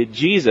we needed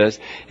Jesus.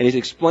 And he's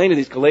explaining to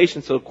these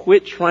Galatians, so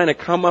quit trying to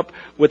come up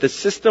with a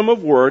system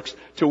of works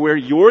to where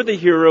you're the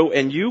hero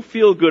and you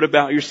feel good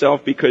about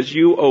yourself because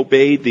you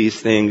obeyed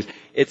these things.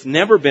 It's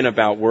never been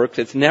about works.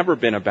 It's never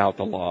been about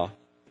the law.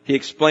 He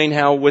explained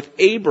how with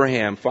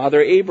Abraham,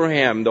 Father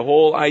Abraham, the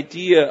whole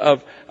idea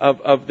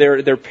of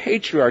their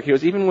patriarch, he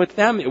was even with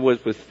them, it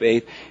was with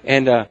faith.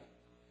 And,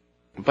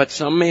 but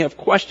some may have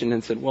questioned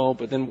and said, well,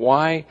 but then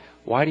why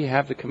do you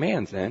have the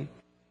commands then?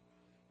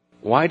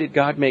 Why did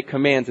God make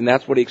commands? And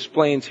that's what he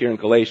explains here in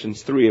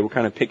Galatians 3. We're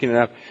kind of picking it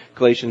up,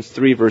 Galatians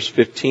 3 verse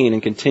 15,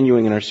 and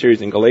continuing in our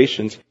series in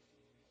Galatians.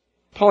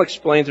 Paul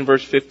explains in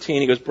verse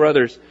 15, he goes,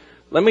 brothers,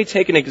 let me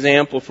take an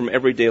example from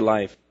everyday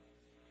life.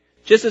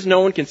 Just as no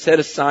one can set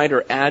aside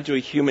or add to a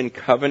human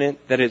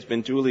covenant that has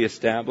been duly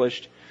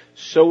established,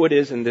 so it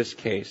is in this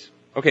case.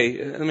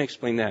 Okay, let me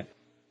explain that.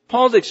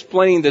 Paul's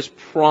explaining this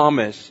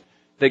promise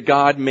that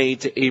God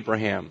made to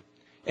Abraham.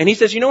 And he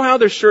says, you know how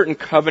there's certain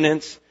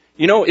covenants?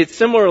 You know, it's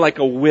similar like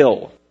a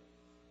will.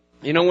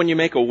 You know when you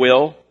make a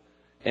will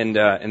and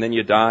then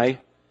you die?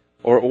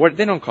 Or what,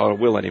 they don't call it a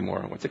will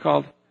anymore. What's it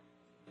called?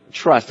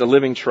 Trust, a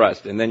living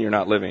trust, and then you're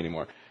not living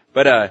anymore.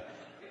 But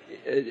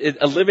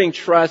a living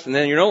trust, and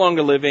then you're no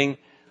longer living.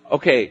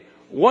 Okay,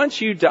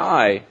 once you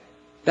die,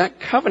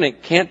 that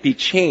covenant can't be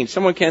changed.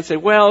 Someone can't say,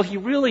 well, he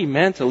really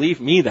meant to leave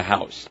me the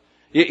house.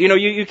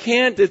 You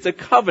can't, it's a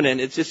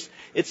covenant.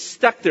 It's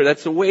stuck there.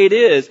 That's the way it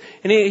is.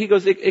 And he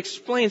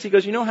explains,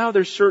 you know how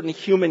there's certain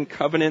human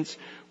covenants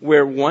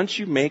where once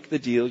you make the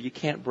deal, you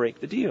can't break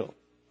the deal.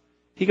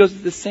 He goes,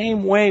 it's the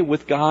same way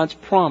with God's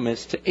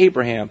promise to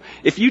Abraham.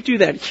 If you do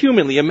that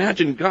humanly,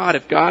 imagine God,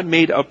 if God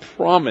made a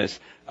promise,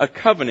 a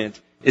covenant,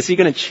 is he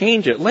going to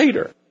change it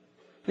later?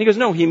 And he goes,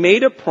 no, he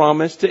made a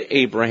promise to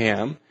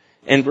Abraham.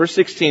 And verse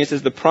 16, it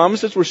says, the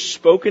promises were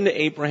spoken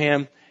to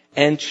Abraham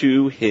and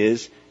to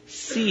his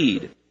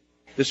seed.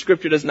 The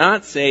scripture does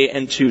not say,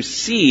 and to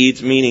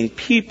seeds, meaning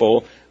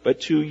people,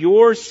 but to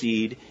your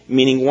seed,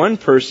 meaning one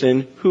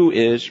person who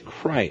is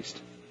Christ.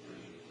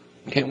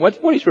 Okay, what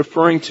he's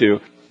referring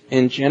to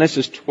in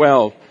Genesis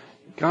 12,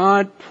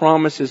 God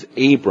promises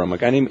Abram, a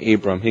guy named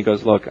Abram, he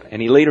goes, look,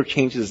 and he later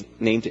changes his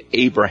name to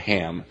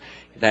Abraham.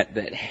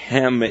 That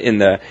Ham in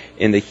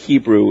the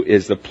Hebrew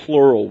is the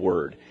plural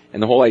word.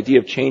 And the whole idea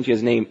of changing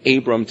his name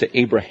Abram to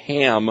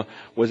Abraham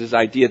was his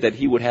idea that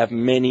he would have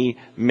many,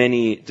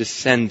 many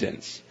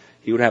descendants.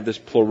 He would have this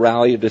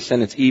plurality of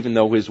descendants, even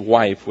though his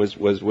wife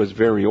was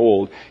very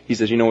old. He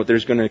says, you know what,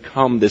 there's going to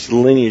come this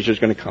lineage, there's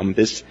going to come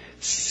this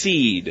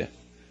seed,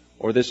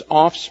 or this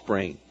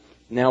offspring.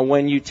 Now,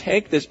 when you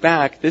take this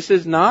back, this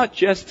is not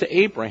just to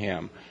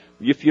Abraham.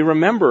 If you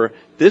remember,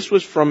 this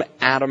was from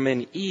Adam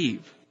and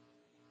Eve.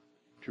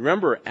 Do you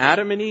remember,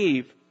 Adam and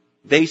Eve,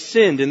 they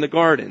sinned in the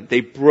garden.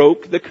 They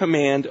broke the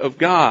command of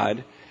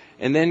God.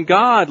 And then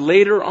God,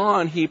 later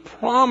on, He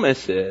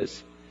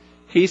promises,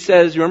 He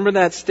says, remember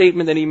that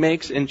statement that He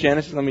makes in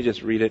Genesis? Let me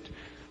just read it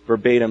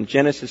verbatim.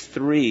 Genesis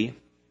 3,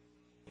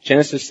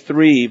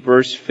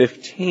 verse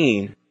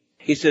 15.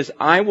 He says,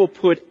 I will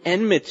put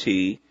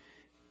enmity,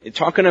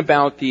 talking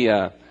about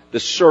the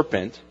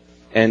serpent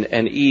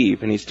and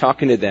Eve, and He's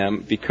talking to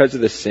them because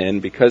of the sin,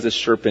 because the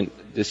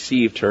serpent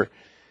deceived her.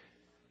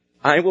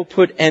 I will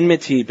put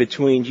enmity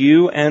between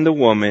you and the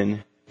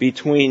woman,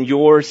 between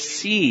your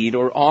seed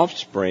or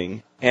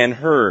offspring and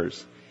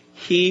hers.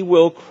 He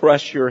will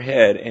crush your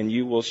head and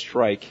you will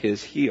strike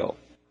his heel.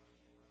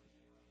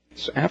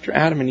 So after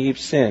Adam and Eve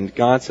sinned,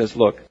 God says,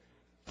 look,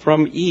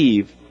 from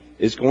Eve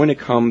is going to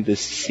come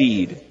this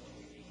seed,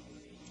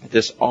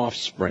 this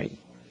offspring.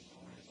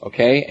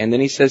 Okay? And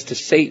then He says to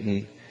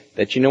Satan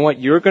that, you know what,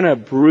 you're going to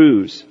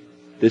bruise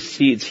this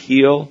seed's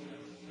heel,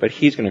 but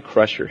he's going to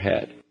crush your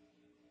head.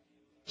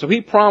 So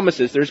He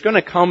promises there's going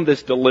to come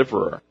this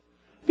deliverer.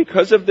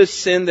 Because of this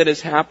sin that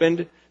has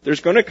happened, there's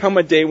going to come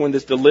a day when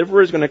this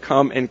deliverer is going to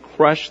come and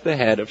crush the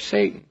head of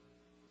Satan.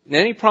 And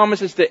then He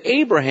promises to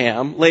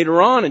Abraham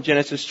later on in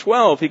Genesis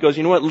 12, He goes,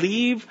 you know what,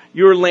 leave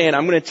your land.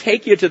 I'm going to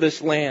take you to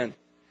this land.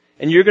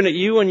 And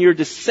you and your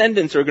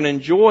descendants are going to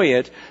enjoy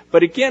it.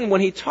 But again,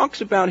 when He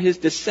talks about His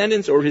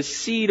descendants or His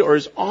seed or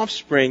His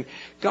offspring,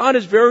 God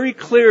is very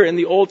clear in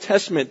the Old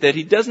Testament that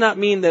He does not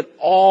mean that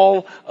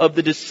all of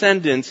the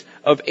descendants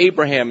of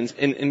Abraham,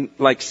 in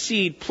like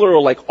seed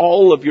plural, like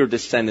all of your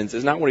descendants,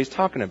 is not what He's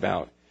talking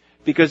about.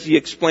 Because He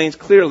explains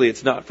clearly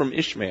it's not from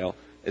Ishmael,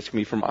 it's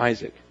going to be from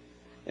Isaac.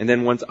 And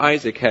then once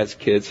Isaac has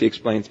kids, He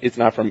explains it's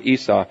not from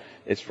Esau,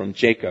 it's from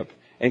Jacob.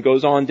 And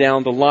goes on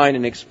down the line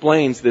and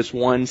explains this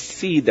one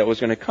seed that was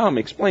going to come.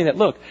 Explain that,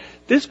 look,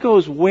 this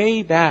goes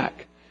way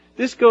back.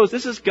 This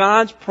is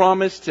God's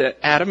promise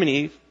to Adam and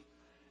Eve.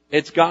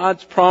 It's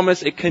God's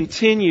promise. It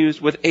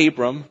continues with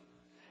Abram.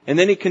 And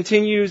then He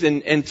continues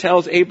and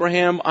tells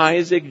Abraham,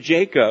 Isaac,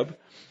 Jacob.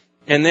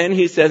 And then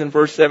He says in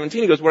verse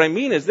 17, He goes, what I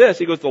mean is this.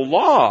 He goes, the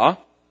law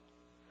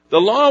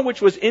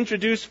which was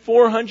introduced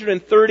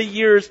 430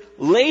 years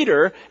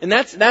later, and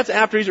that's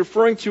after He's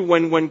referring to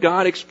when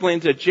God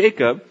explained to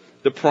Jacob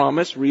the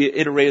promise,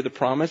 reiterated the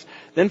promise.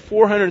 Then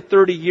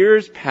 430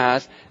 years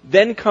pass.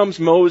 Then comes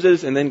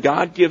Moses, and then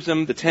God gives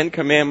him the 10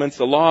 Commandments,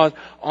 the laws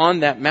on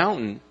that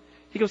mountain.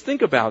 He goes,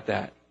 think about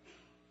that.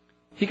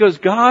 He goes,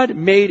 God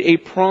made a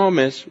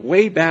promise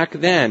way back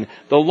then.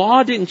 The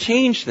law didn't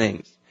change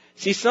things.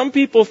 See, some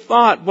people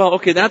thought, well,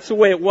 okay, that's the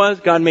way it was.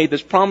 God made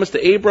this promise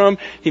to Abram.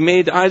 He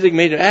made to Isaac,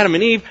 made to Adam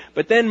and Eve.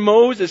 But then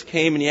Moses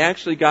came and he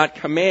actually got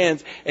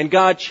commands and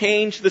God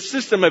changed the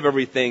system of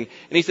everything.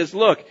 And He says,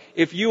 look,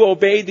 if you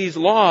obey these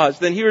laws,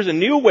 then here's a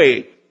new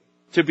way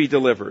to be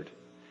delivered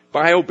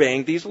by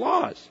obeying these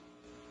laws.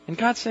 And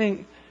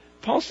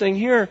Paul's saying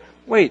here,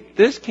 wait,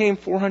 this came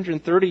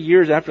 430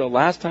 years after the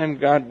last time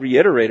God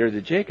reiterated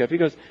to Jacob. He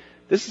goes,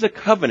 this is a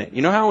covenant.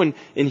 You know how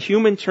in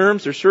human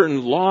terms there's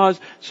certain laws,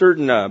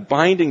 certain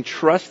binding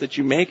trusts that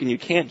you make and you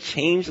can't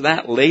change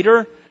that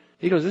later?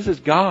 He goes, this is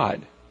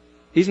God.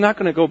 He's not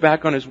going to go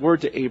back on His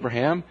word to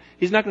Abraham.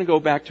 He's not going to go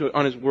back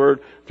on His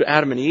word to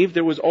Adam and Eve.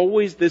 There was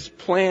always this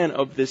plan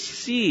of this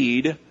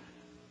seed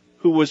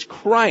who was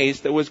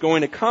Christ that was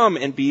going to come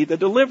and be the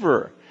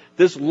deliverer.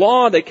 This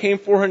law that came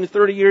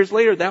 430 years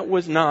later, that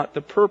was not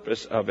the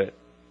purpose of it.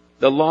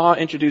 The law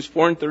introduced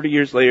 430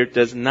 years later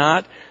does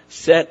not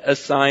set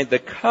aside the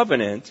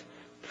covenant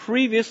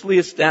previously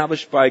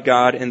established by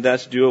God and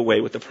thus do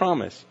away with the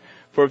promise.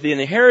 For if the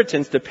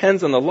inheritance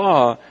depends on the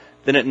law,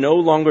 then it no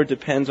longer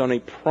depends on a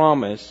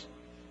promise,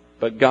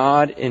 but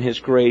God in His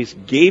grace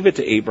gave it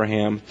to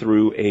Abraham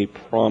through a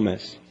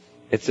promise.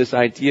 It's this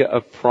idea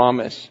of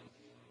promise.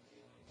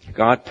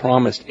 God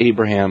promised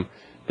Abraham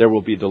there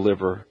will be a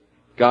deliverer.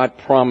 God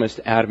promised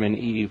Adam and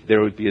Eve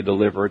there would be a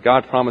deliverer.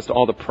 God promised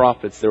all the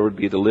prophets there would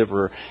be a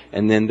deliverer.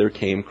 And then there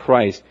came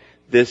Christ.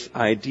 This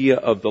idea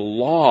of the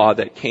law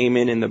that came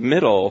in the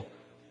middle,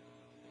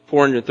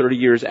 430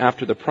 years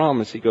after the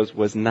promise, He goes,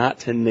 was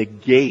not to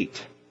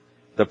negate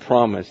the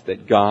promise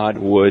that God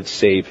would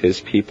save His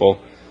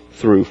people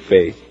through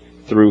faith,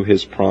 through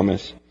His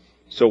promise.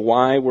 So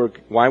why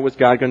was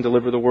God going to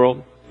deliver the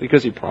world?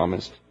 Because He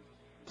promised.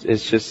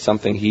 It's just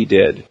something He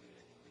did.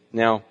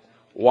 Now,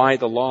 why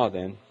the law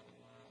then?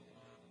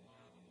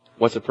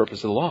 What's the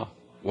purpose of the law?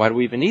 Why do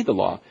we even need the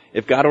law?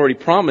 If God already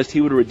promised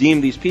he would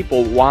redeem these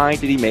people, why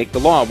did he make the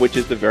law? Which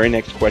is the very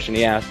next question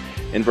he asked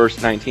in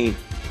verse 19.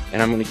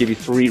 And I'm going to give you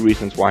 3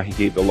 reasons why he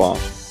gave the law.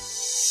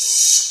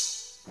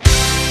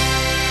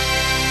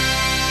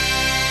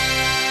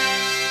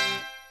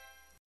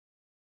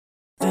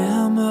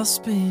 There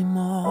must be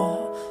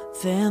more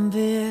than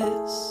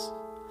this.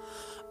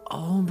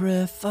 Oh,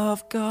 breath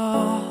of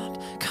God,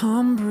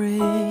 come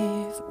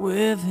breathe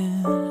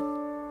within.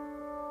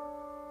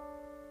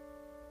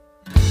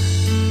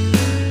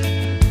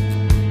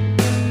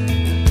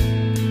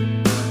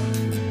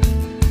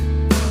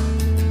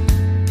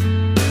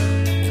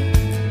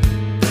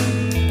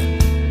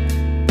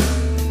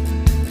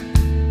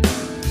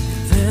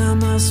 There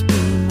must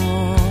be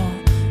more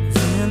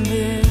than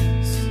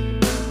this.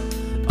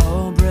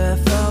 Oh,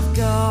 breath of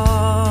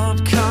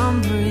God,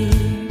 come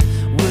breathe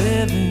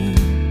within.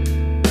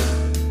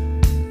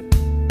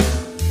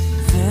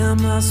 There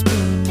must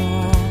be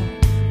more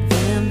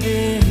than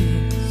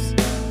this.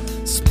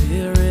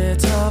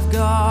 Spirit of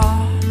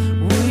God,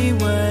 we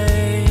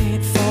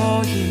wait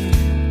for you.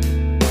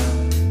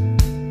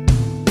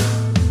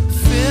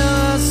 Fill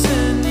us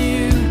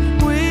anew,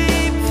 we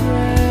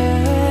pray.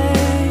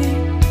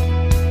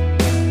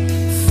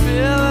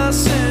 Fill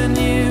us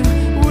anew,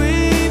 we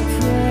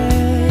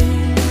pray.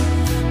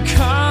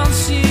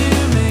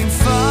 Consuming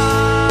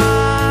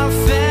fire,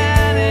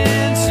 fan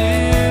into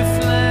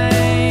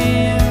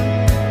flame.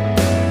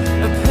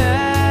 A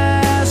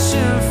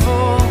passion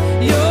for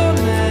your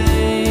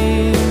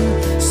name.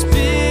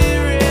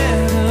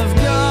 Spirit of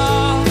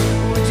God,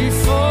 would you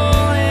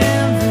fall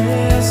in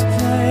this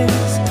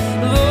place?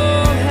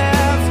 Lord,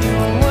 have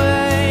your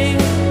way.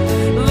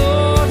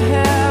 Lord,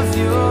 have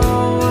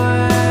your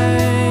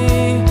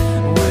way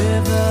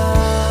with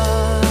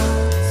us.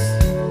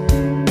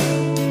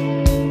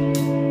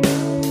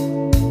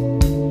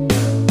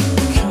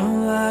 Come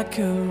like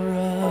a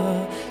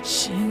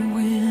rushing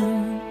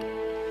wind.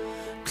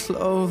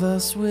 Clothe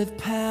us with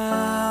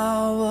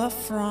power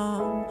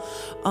from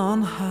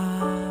on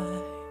high.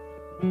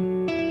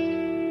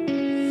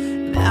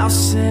 Now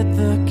set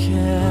the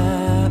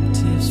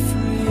captives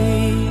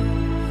free.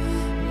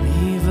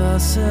 Leave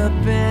us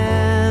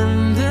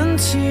abandoned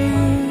to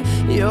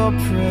your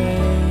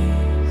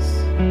praise.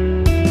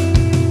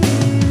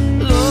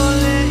 Lord,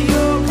 let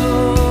your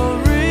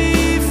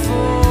glory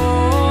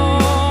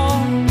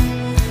fall.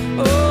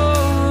 Oh,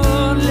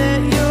 Lord,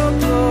 let your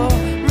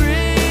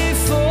glory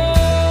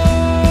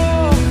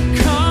fall.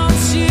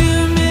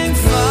 Consuming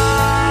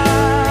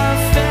fire,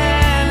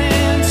 fan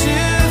into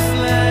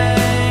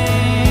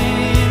flame.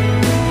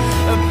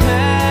 A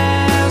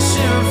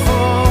passion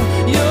for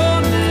your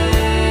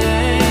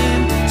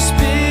name.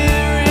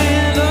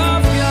 Spirit of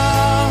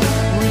God,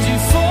 would you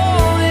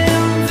fall in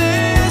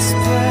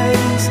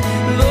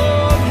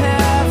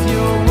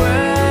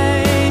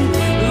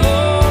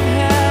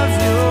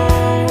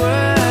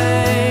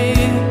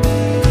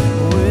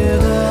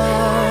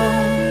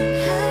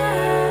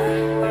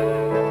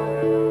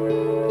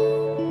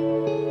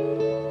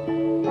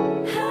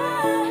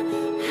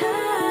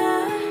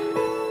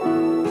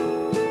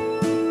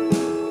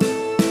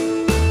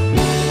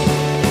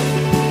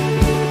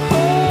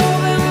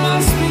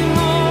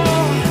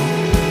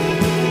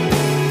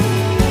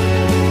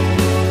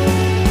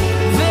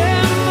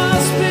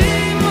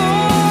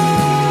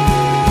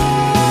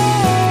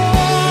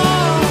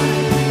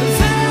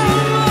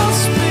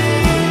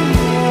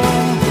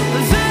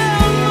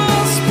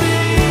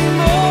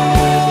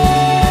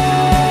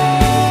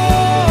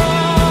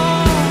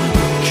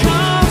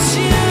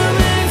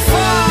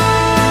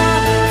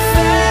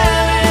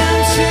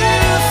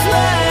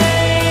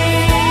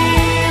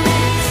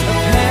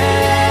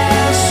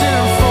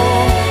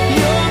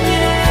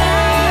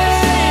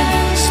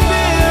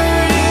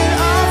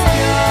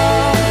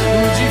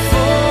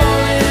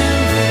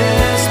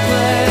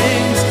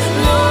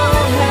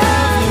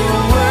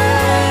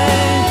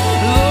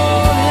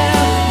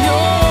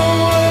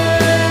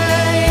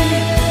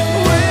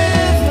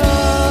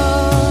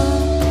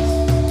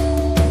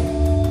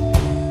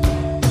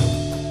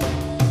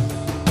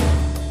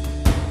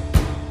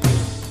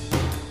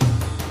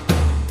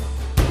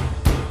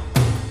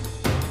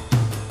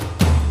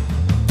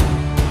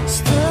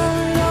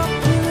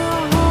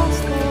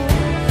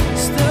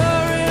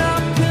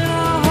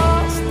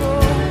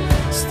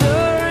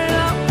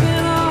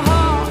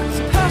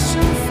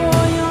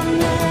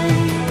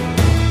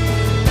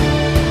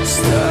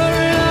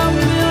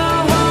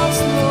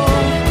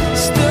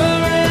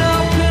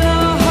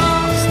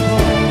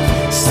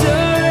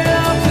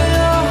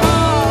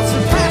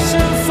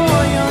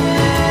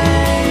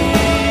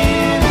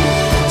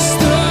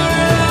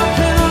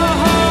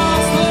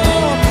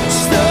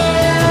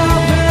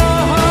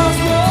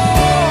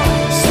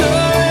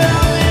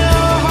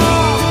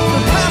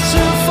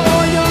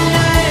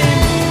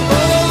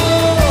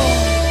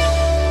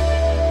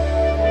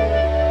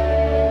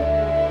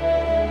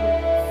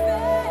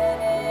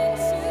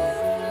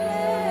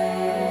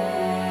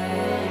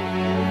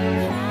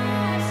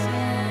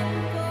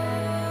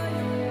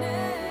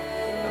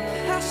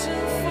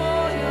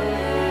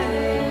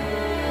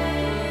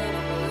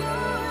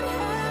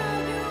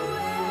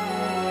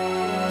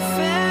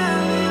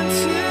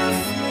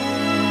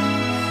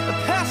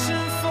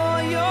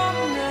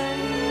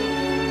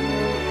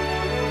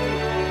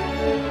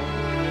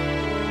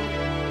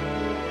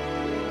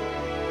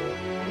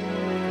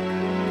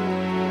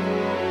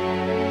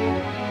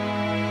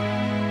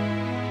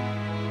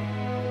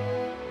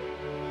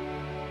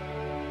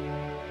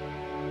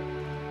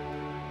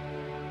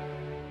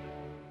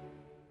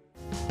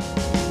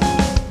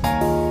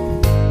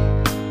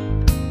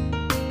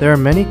There are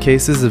many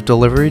cases of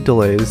delivery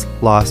delays,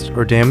 lost,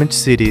 or damaged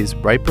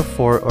CDs right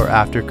before or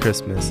after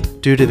Christmas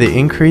due to the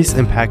increase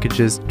in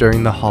packages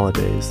during the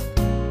holidays.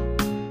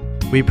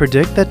 We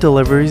predict that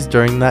deliveries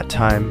during that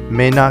time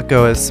may not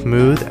go as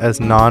smooth as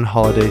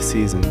non-holiday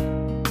season.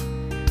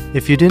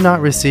 If you did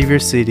not receive your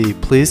CD,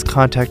 please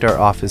contact our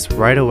office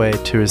right away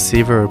to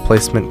receive a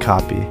replacement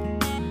copy.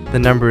 The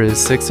number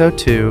is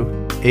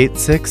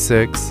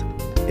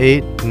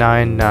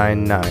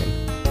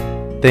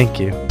 602-866-8999. Thank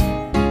you.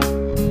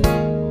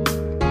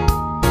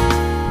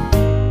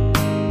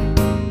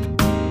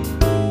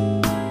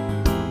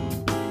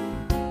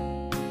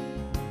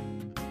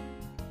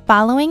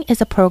 Following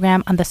is a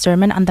program on the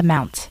Sermon on the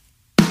Mount.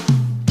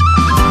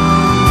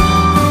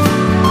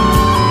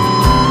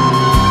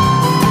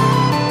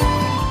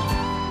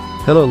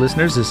 Hello,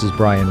 listeners. This is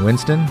Brian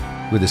Winston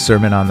with the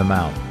Sermon on the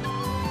Mount.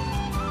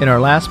 In our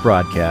last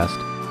broadcast,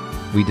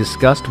 we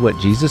discussed what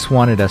Jesus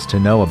wanted us to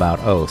know about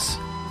oaths.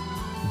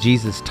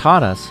 Jesus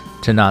taught us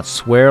to not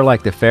swear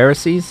like the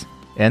Pharisees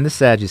and the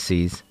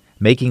Sadducees,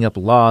 making up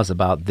laws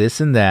about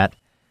this and that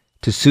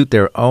to suit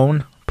their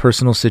own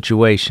personal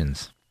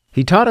situations.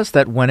 He taught us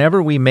that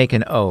whenever we make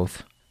an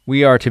oath,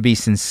 we are to be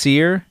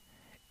sincere,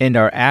 and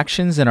our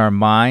actions and our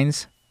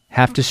minds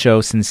have to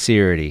show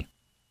sincerity.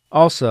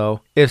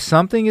 Also, if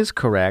something is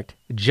correct,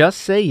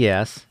 just say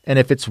yes, and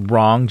if it's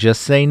wrong,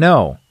 just say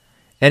no.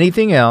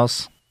 Anything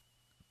else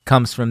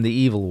comes from the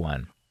evil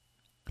one.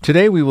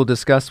 Today we will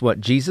discuss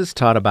what Jesus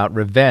taught about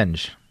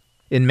revenge.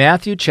 In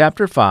Matthew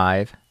chapter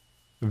 5,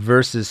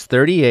 verses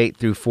 38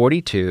 through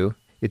 42,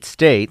 it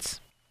states,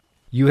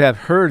 "You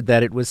have heard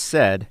that it was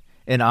said,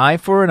 an eye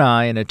for an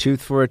eye and a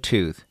tooth for a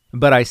tooth.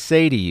 But I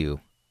say to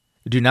you,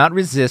 do not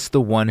resist the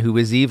one who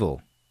is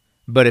evil.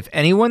 But if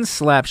anyone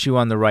slaps you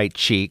on the right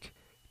cheek,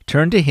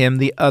 turn to him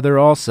the other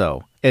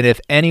also. And if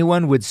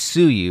anyone would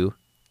sue you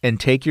and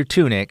take your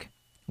tunic,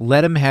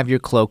 let him have your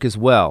cloak as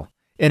well.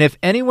 And if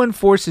anyone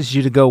forces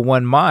you to go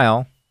 1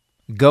 mile,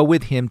 go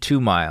with him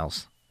 2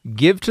 miles.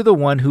 Give to the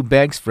one who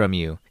begs from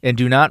you, and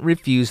do not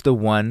refuse the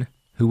one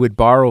who would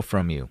borrow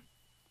from you."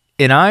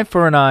 An eye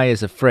for an eye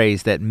is a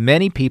phrase that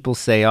many people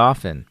say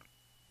often.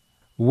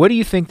 What do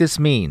you think this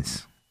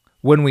means?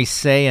 When we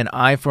say an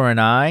eye for an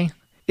eye,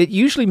 it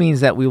usually means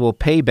that we will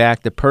pay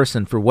back the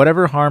person for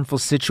whatever harmful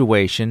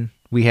situation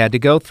we had to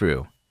go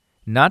through.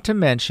 Not to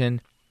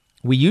mention,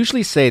 we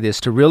usually say this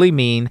to really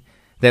mean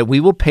that we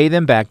will pay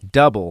them back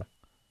double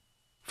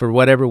for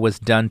whatever was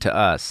done to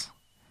us.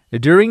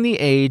 During the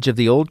age of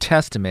the Old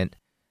Testament,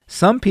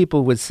 some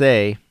people would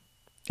say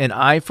an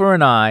eye for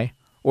an eye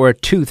or a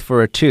tooth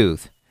for a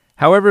tooth.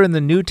 However, in the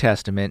New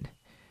Testament,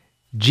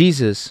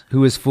 Jesus,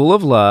 who is full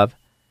of love,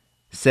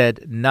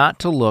 said not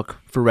to look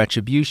for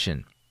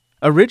retribution.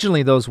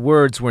 Originally, those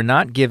words were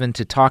not given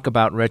to talk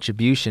about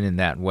retribution in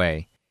that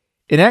way.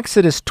 In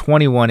Exodus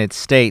 21, it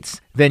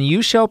states, "Then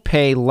you shall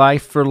pay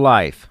life for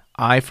life,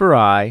 eye for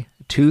eye,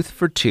 tooth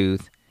for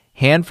tooth,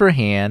 hand for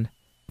hand,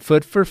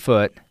 foot for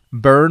foot,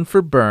 burn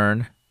for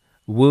burn,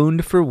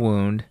 wound for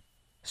wound,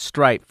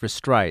 stripe for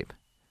stripe."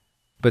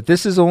 But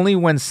this is only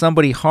when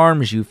somebody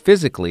harms you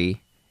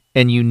physically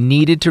and you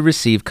needed to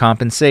receive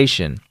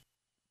compensation.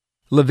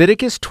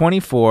 Leviticus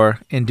 24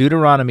 and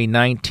Deuteronomy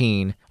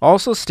 19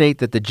 also state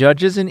that the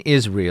judges in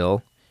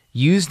Israel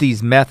used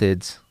these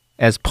methods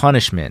as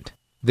punishment.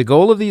 The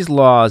goal of these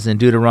laws in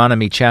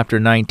Deuteronomy chapter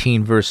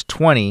 19 verse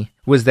 20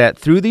 was that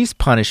through these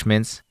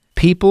punishments,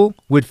 people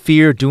would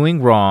fear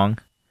doing wrong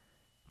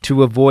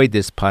to avoid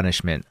this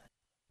punishment.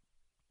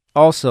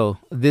 Also,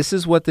 this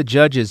is what the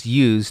judges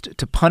used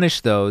to punish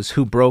those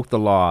who broke the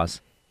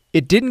laws.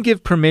 It didn't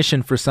give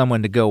permission for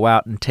someone to go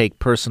out and take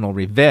personal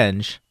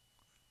revenge.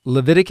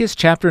 Leviticus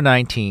chapter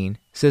 19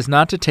 says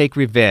not to take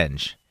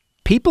revenge.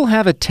 People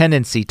have a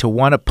tendency to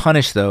want to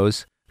punish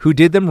those who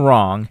did them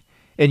wrong,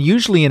 and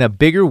usually in a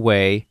bigger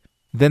way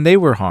than they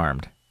were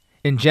harmed.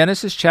 In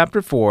Genesis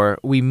chapter 4,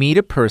 we meet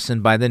a person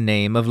by the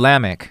name of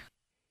Lamech.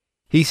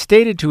 He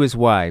stated to his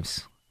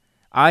wives,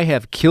 "I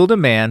have killed a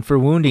man for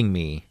wounding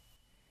me,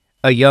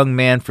 a young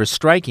man for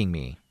striking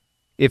me."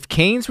 If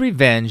Cain's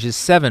revenge is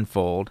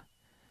 7-fold,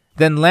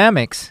 then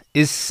Lamech's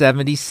is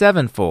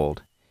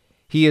 77-fold.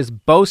 He is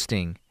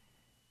boasting,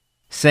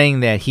 saying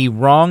that he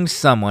wronged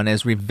someone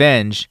as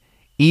revenge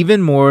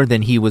even more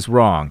than he was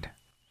wronged.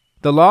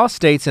 The law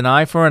states an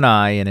eye for an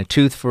eye and a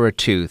tooth for a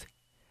tooth.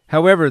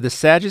 However, the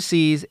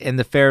Sadducees and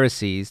the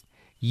Pharisees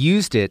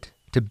used it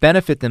to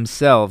benefit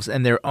themselves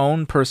and their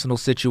own personal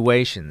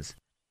situations.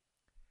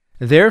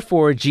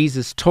 Therefore,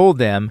 Jesus told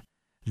them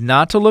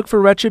not to look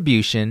for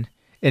retribution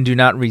and do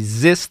not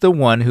resist the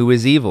one who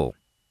is evil.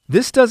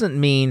 This doesn't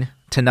mean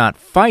to not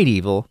fight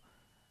evil,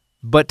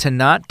 but to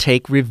not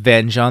take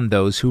revenge on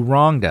those who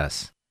wronged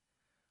us.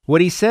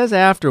 What he says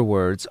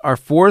afterwards are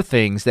 4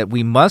 things that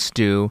we must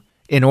do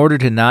in order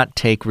to not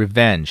take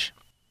revenge.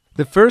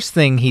 The first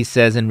thing he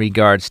says in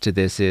regards to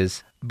this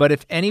is, "But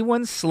if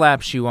anyone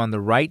slaps you on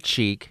the right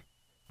cheek,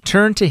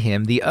 turn to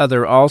him the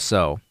other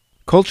also."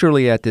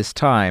 Culturally at this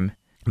time,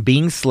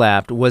 being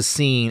slapped was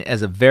seen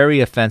as a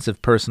very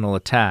offensive personal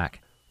attack.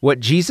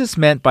 What Jesus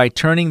meant by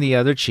turning the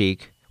other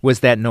cheek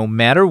was that no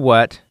matter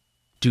what,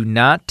 do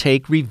not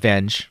take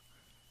revenge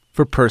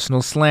for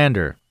personal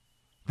slander.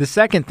 The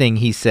second thing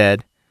he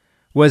said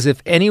was,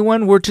 if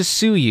anyone were to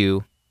sue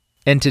you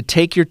and to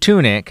take your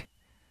tunic,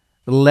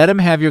 let him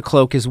have your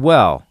cloak as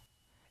well.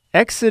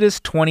 Exodus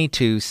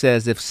 22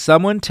 says if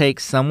someone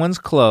takes someone's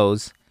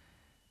clothes,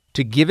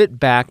 to give it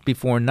back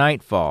before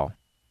nightfall.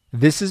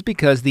 This is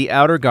because the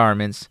outer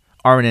garments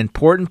are an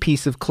important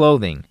piece of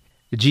clothing.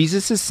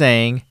 Jesus is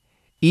saying,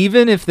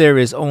 even if there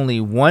is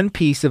only one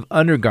piece of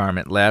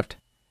undergarment left,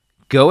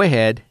 go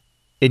ahead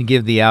and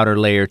give the outer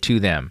layer to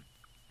them.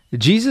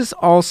 Jesus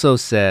also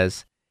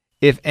says,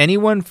 if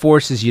anyone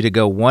forces you to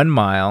go 1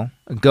 mile,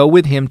 go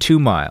with him 2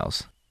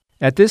 miles.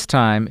 At this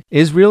time,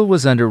 Israel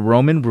was under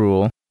Roman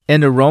rule,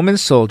 and a Roman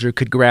soldier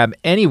could grab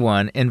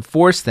anyone and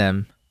force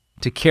them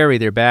to carry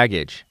their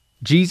baggage.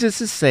 Jesus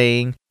is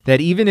saying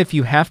that even if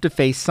you have to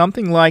face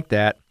something like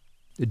that,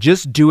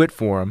 just do it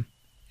for them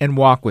and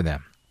walk with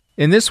them.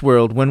 In this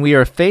world, when we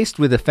are faced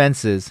with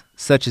offenses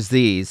such as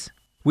these,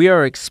 we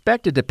are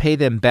expected to pay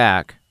them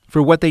back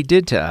for what they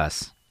did to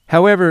us.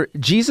 However,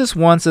 Jesus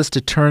wants us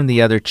to turn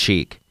the other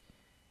cheek,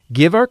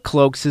 give our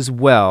cloaks as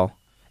well,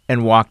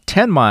 and walk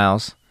 10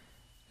 miles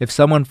if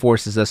someone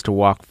forces us to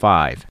walk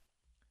 5.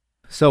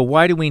 So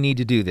why do we need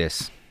to do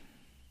this?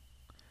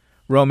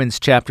 Romans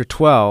chapter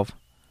 12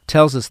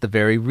 tells us the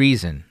very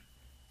reason.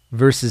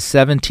 Verses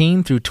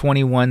 17 through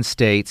 21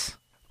 states,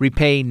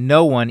 repay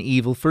no one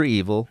evil for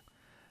evil,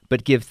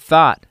 but give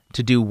thought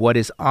to do what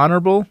is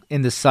honorable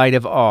in the sight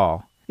of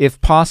all.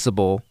 If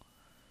possible,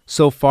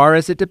 so far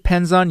as it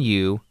depends on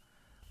you,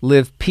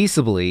 live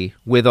peaceably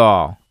with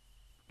all.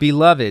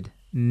 Beloved,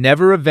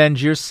 never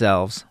avenge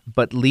yourselves,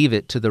 but leave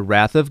it to the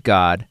wrath of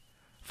God,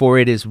 for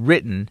it is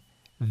written,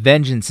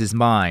 vengeance is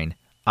mine,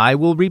 I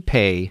will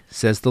repay,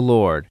 says the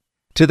Lord.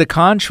 To the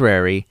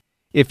contrary,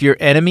 if your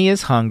enemy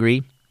is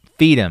hungry,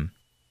 feed him.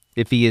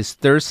 If he is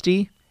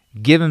thirsty,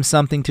 give him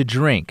something to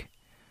drink.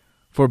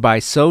 For by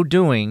so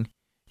doing,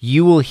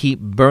 you will heap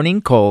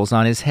burning coals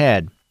on his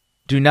head.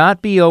 Do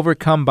not be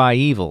overcome by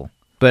evil,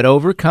 but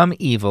overcome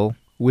evil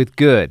with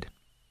good.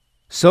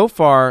 So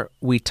far,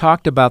 we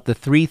talked about the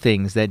 3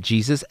 things that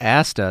Jesus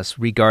asked us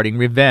regarding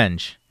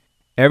revenge.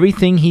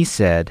 Everything he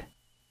said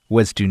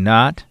was do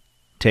not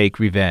take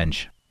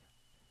revenge.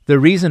 The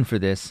reason for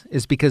this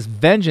is because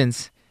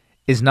vengeance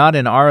is not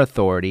in our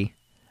authority,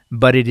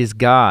 but it is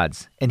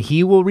God's, and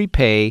he will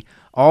repay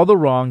all the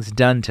wrongs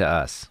done to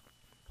us.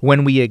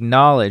 When we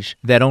acknowledge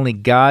that only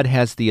God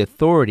has the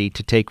authority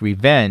to take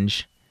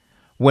revenge,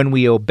 when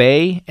we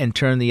obey and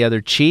turn the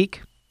other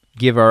cheek,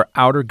 give our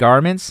outer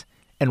garments,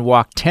 and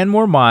walk 10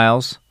 more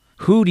miles,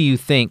 who do you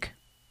think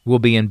will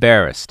be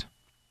embarrassed?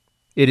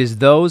 It is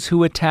those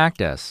who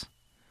attacked us.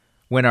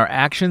 When our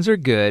actions are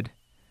good,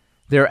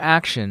 their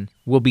action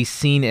will be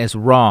seen as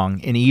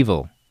wrong and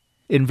evil.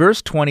 In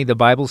verse 20, the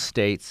Bible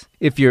states,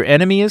 if your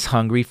enemy is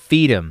hungry,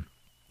 feed him.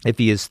 If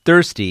he is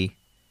thirsty,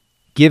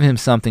 give him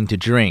something to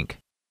drink.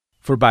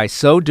 For by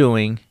so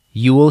doing,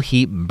 you will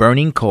heap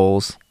burning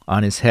coals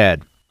on his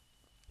head.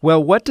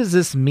 Well, what does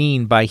this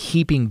mean by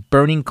heaping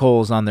burning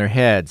coals on their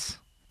heads?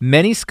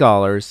 Many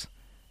scholars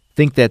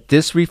think that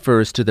this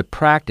refers to the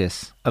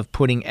practice of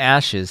putting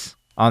ashes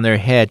on their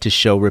head to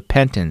show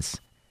repentance.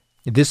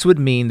 This would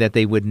mean that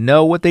they would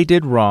know what they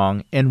did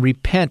wrong and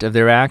repent of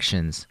their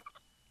actions.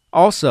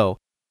 Also,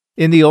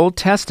 in the Old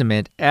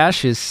Testament,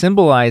 ashes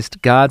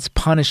symbolized God's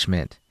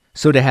punishment.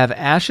 So to have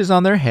ashes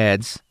on their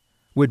heads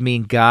would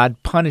mean God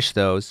punished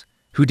those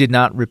who did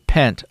not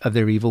repent of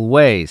their evil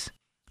ways.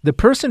 The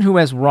person who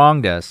has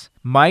wronged us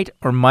might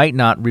or might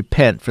not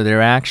repent for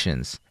their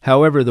actions.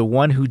 However, the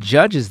one who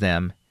judges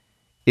them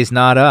is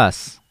not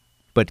us,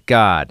 but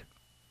God.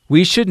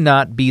 We should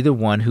not be the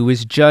one who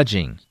is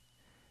judging.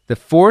 The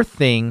fourth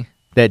thing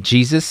that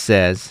Jesus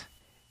says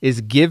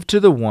is give to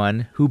the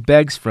one who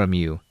begs from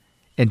you,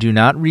 and do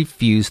not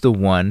refuse the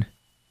one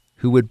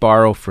who would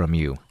borrow from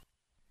you.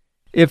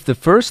 If the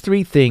first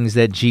 3 things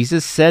that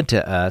Jesus said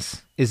to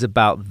us is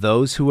about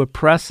those who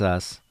oppress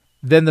us,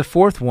 then the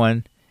fourth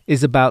one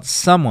is about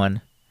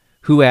someone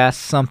who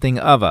asks something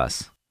of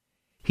us.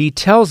 He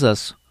tells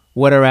us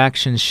what our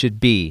actions should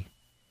be.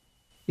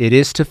 It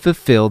is to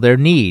fulfill their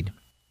need.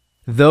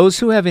 Those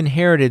who have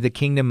inherited the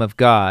kingdom of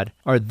God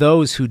are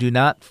those who do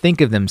not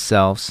think of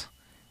themselves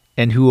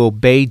and who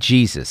obey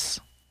Jesus.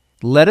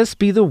 Let us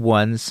be the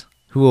ones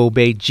who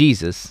obey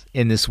Jesus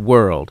in this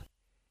world.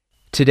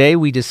 Today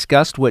we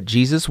discussed what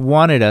Jesus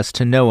wanted us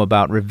to know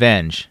about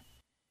revenge.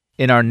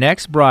 In our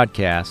next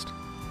broadcast,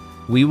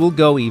 we will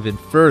go even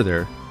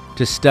further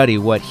to study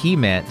what he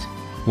meant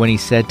when he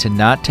said to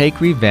not take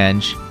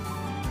revenge,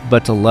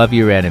 but to love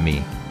your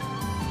enemy.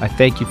 I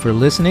thank you for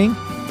listening,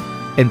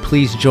 and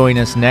please join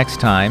us next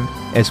time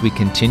as we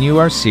continue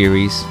our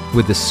series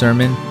with the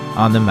Sermon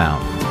on the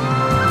Mount.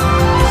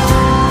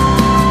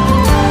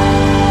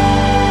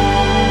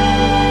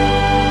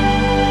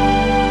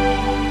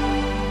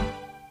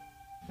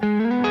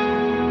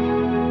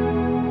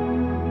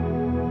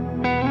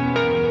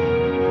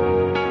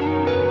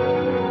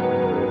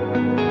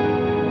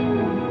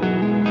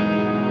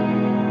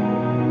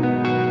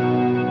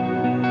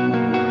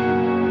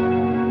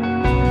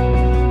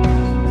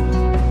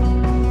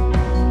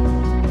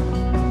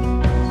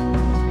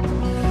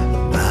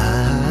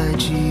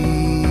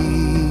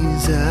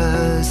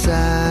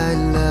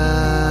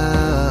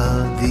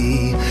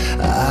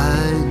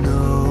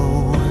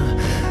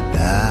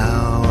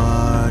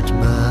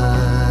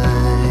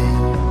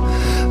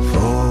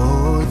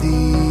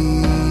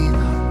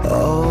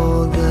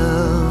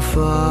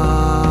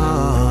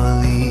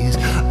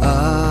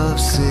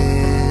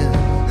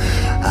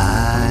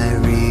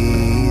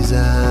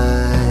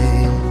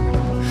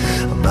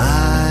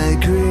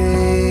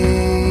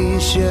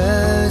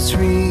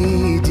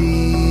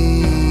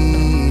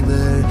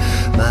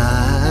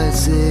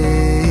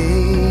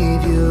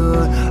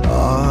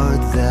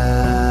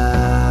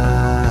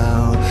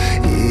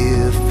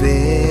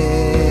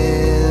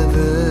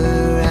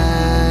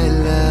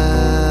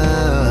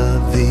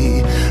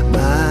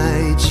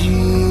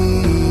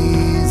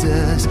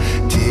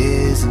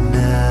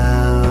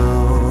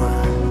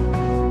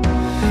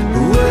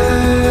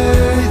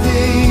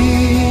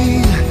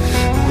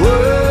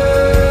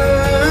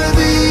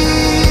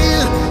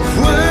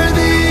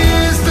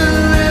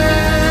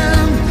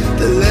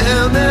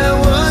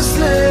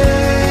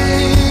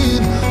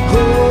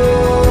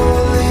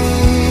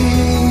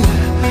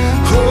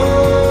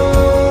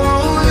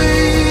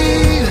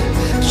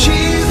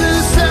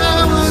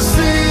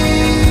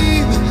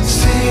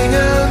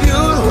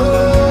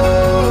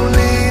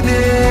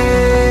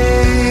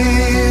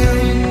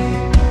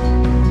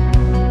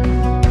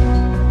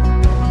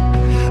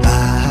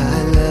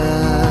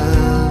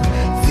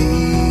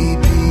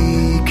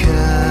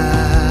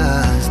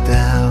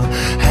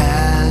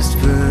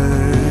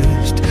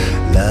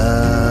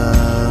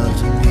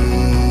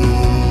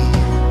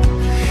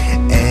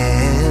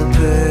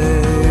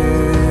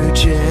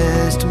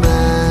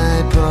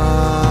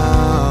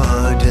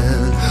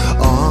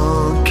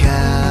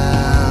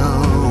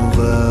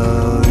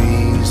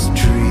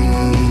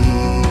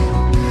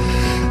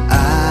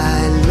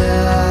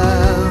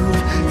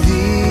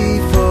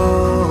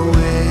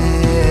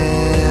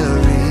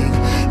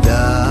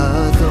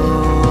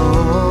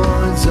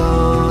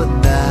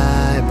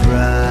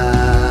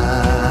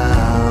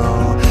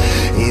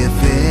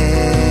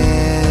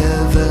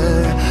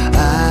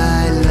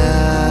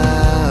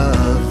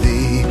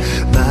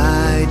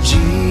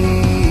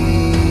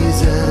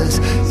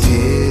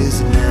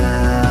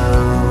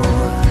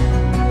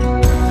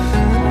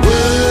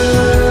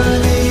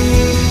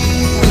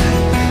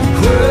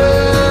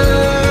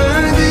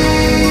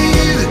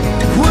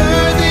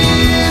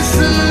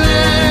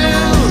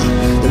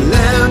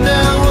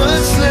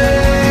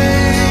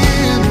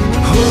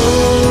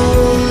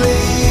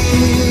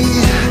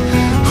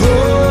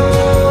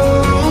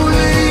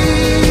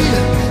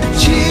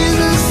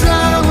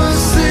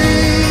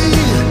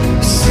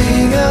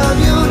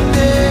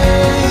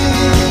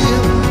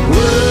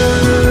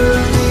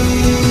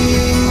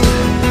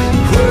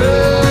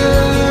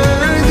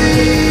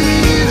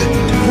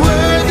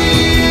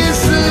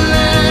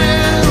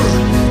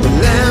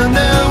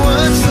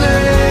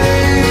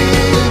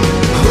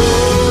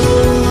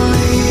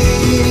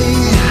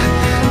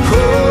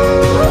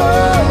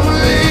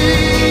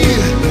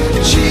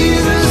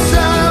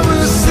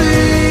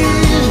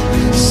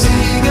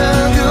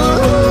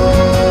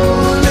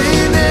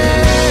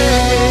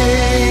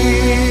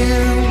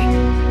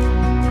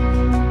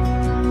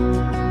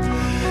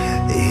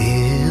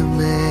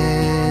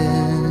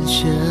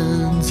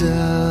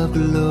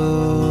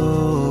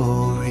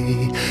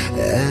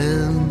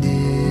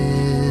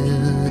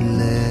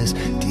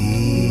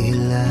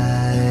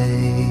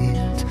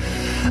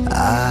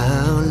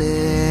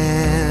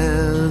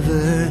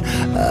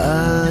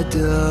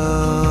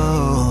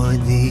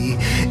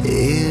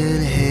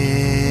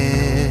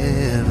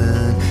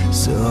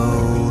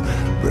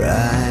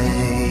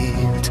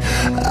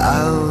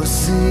 I'll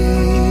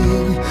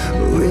sing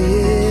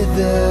with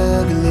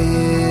the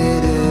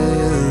glittering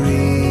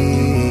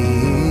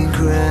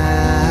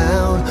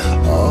crown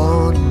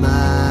on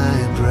my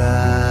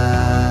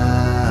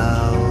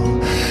brow.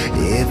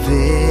 If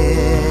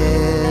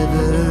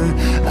ever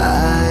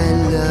I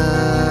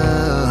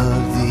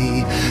love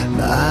thee,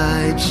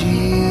 my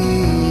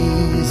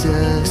Jesus,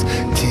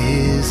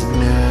 'tis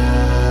now.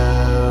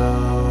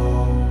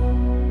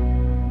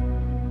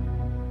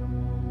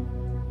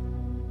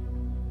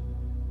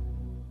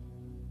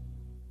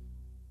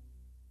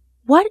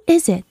 What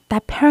is it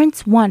that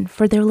parents want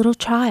for their little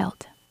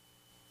child?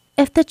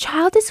 If the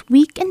child is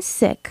weak and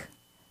sick,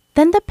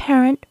 then the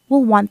parent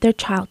will want their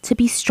child to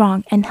be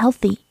strong and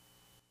healthy.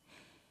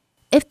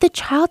 If the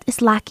child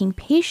is lacking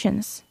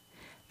patience,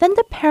 then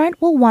the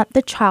parent will want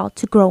the child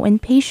to grow in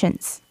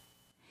patience.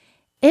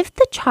 If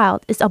the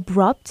child is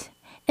abrupt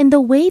in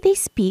the way they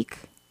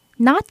speak,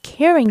 not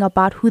caring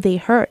about who they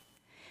hurt,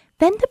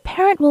 then the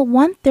parent will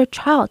want their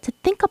child to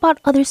think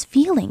about others'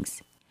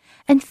 feelings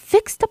and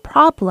fix the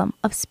problem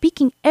of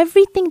speaking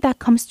everything that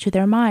comes to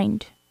their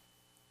mind.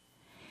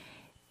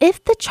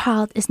 If the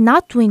child is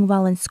not doing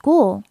well in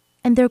school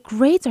and their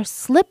grades are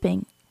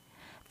slipping,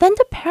 then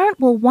the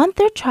parent will want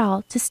their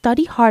child to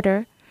study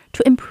harder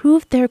to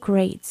improve their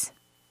grades.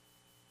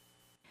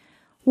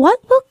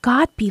 What will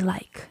God be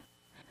like?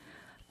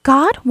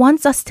 God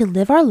wants us to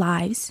live our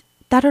lives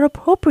that are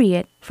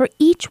appropriate for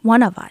each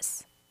one of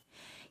us.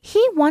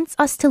 He wants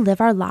us to live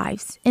our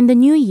lives in the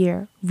new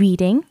year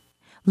reading,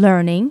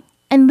 learning,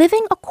 and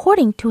living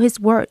according to His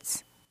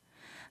words.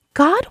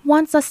 God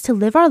wants us to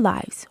live our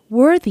lives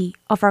worthy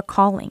of our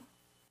calling,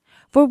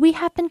 for we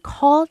have been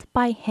called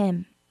by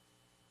Him.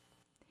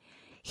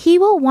 He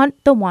will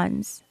want the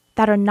ones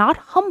that are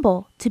not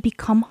humble to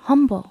become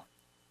humble.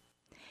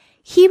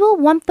 He will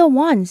want the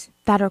ones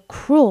that are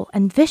cruel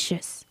and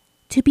vicious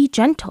to be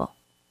gentle.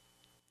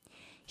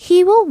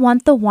 He will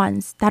want the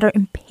ones that are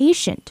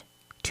impatient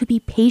to be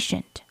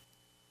patient.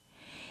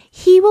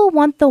 He will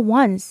want the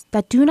ones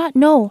that do not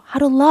know how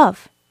to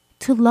love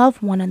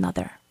one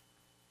another.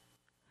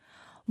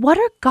 What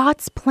are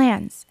God's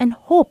plans and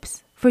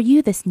hopes for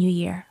you this new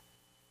year?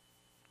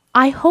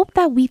 I hope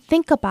that we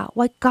think about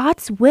what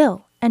God's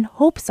will and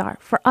hopes are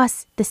for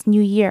us this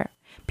new year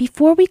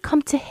before we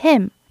come to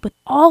Him with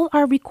all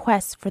our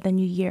requests for the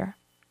new year.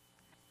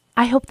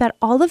 I hope that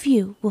all of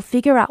you will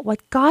figure out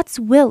what God's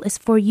will is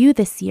for you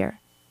this year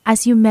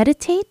as you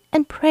meditate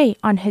and pray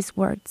on His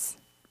words.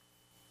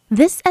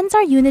 This ends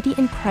our Unity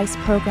in Christ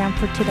program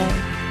for today.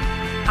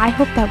 I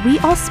hope that we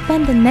all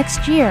spend the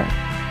next year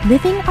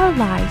living our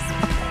lives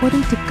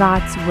according to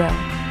God's will.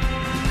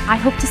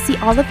 I hope to see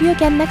all of you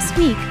again next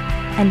week,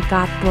 and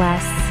God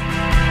bless.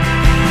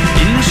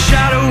 In the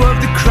shadow of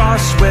the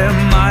cross where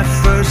my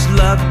first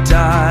love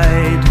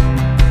died,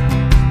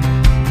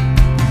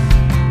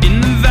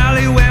 in the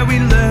valley where we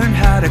learned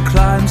how to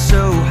climb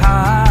so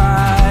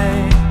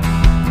high,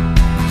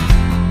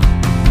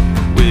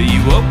 will you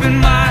open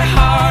my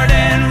heart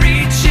and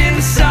reach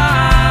inside,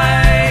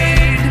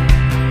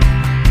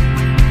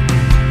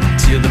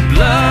 till the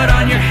blood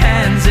on your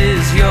hands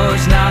is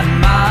yours, not mine?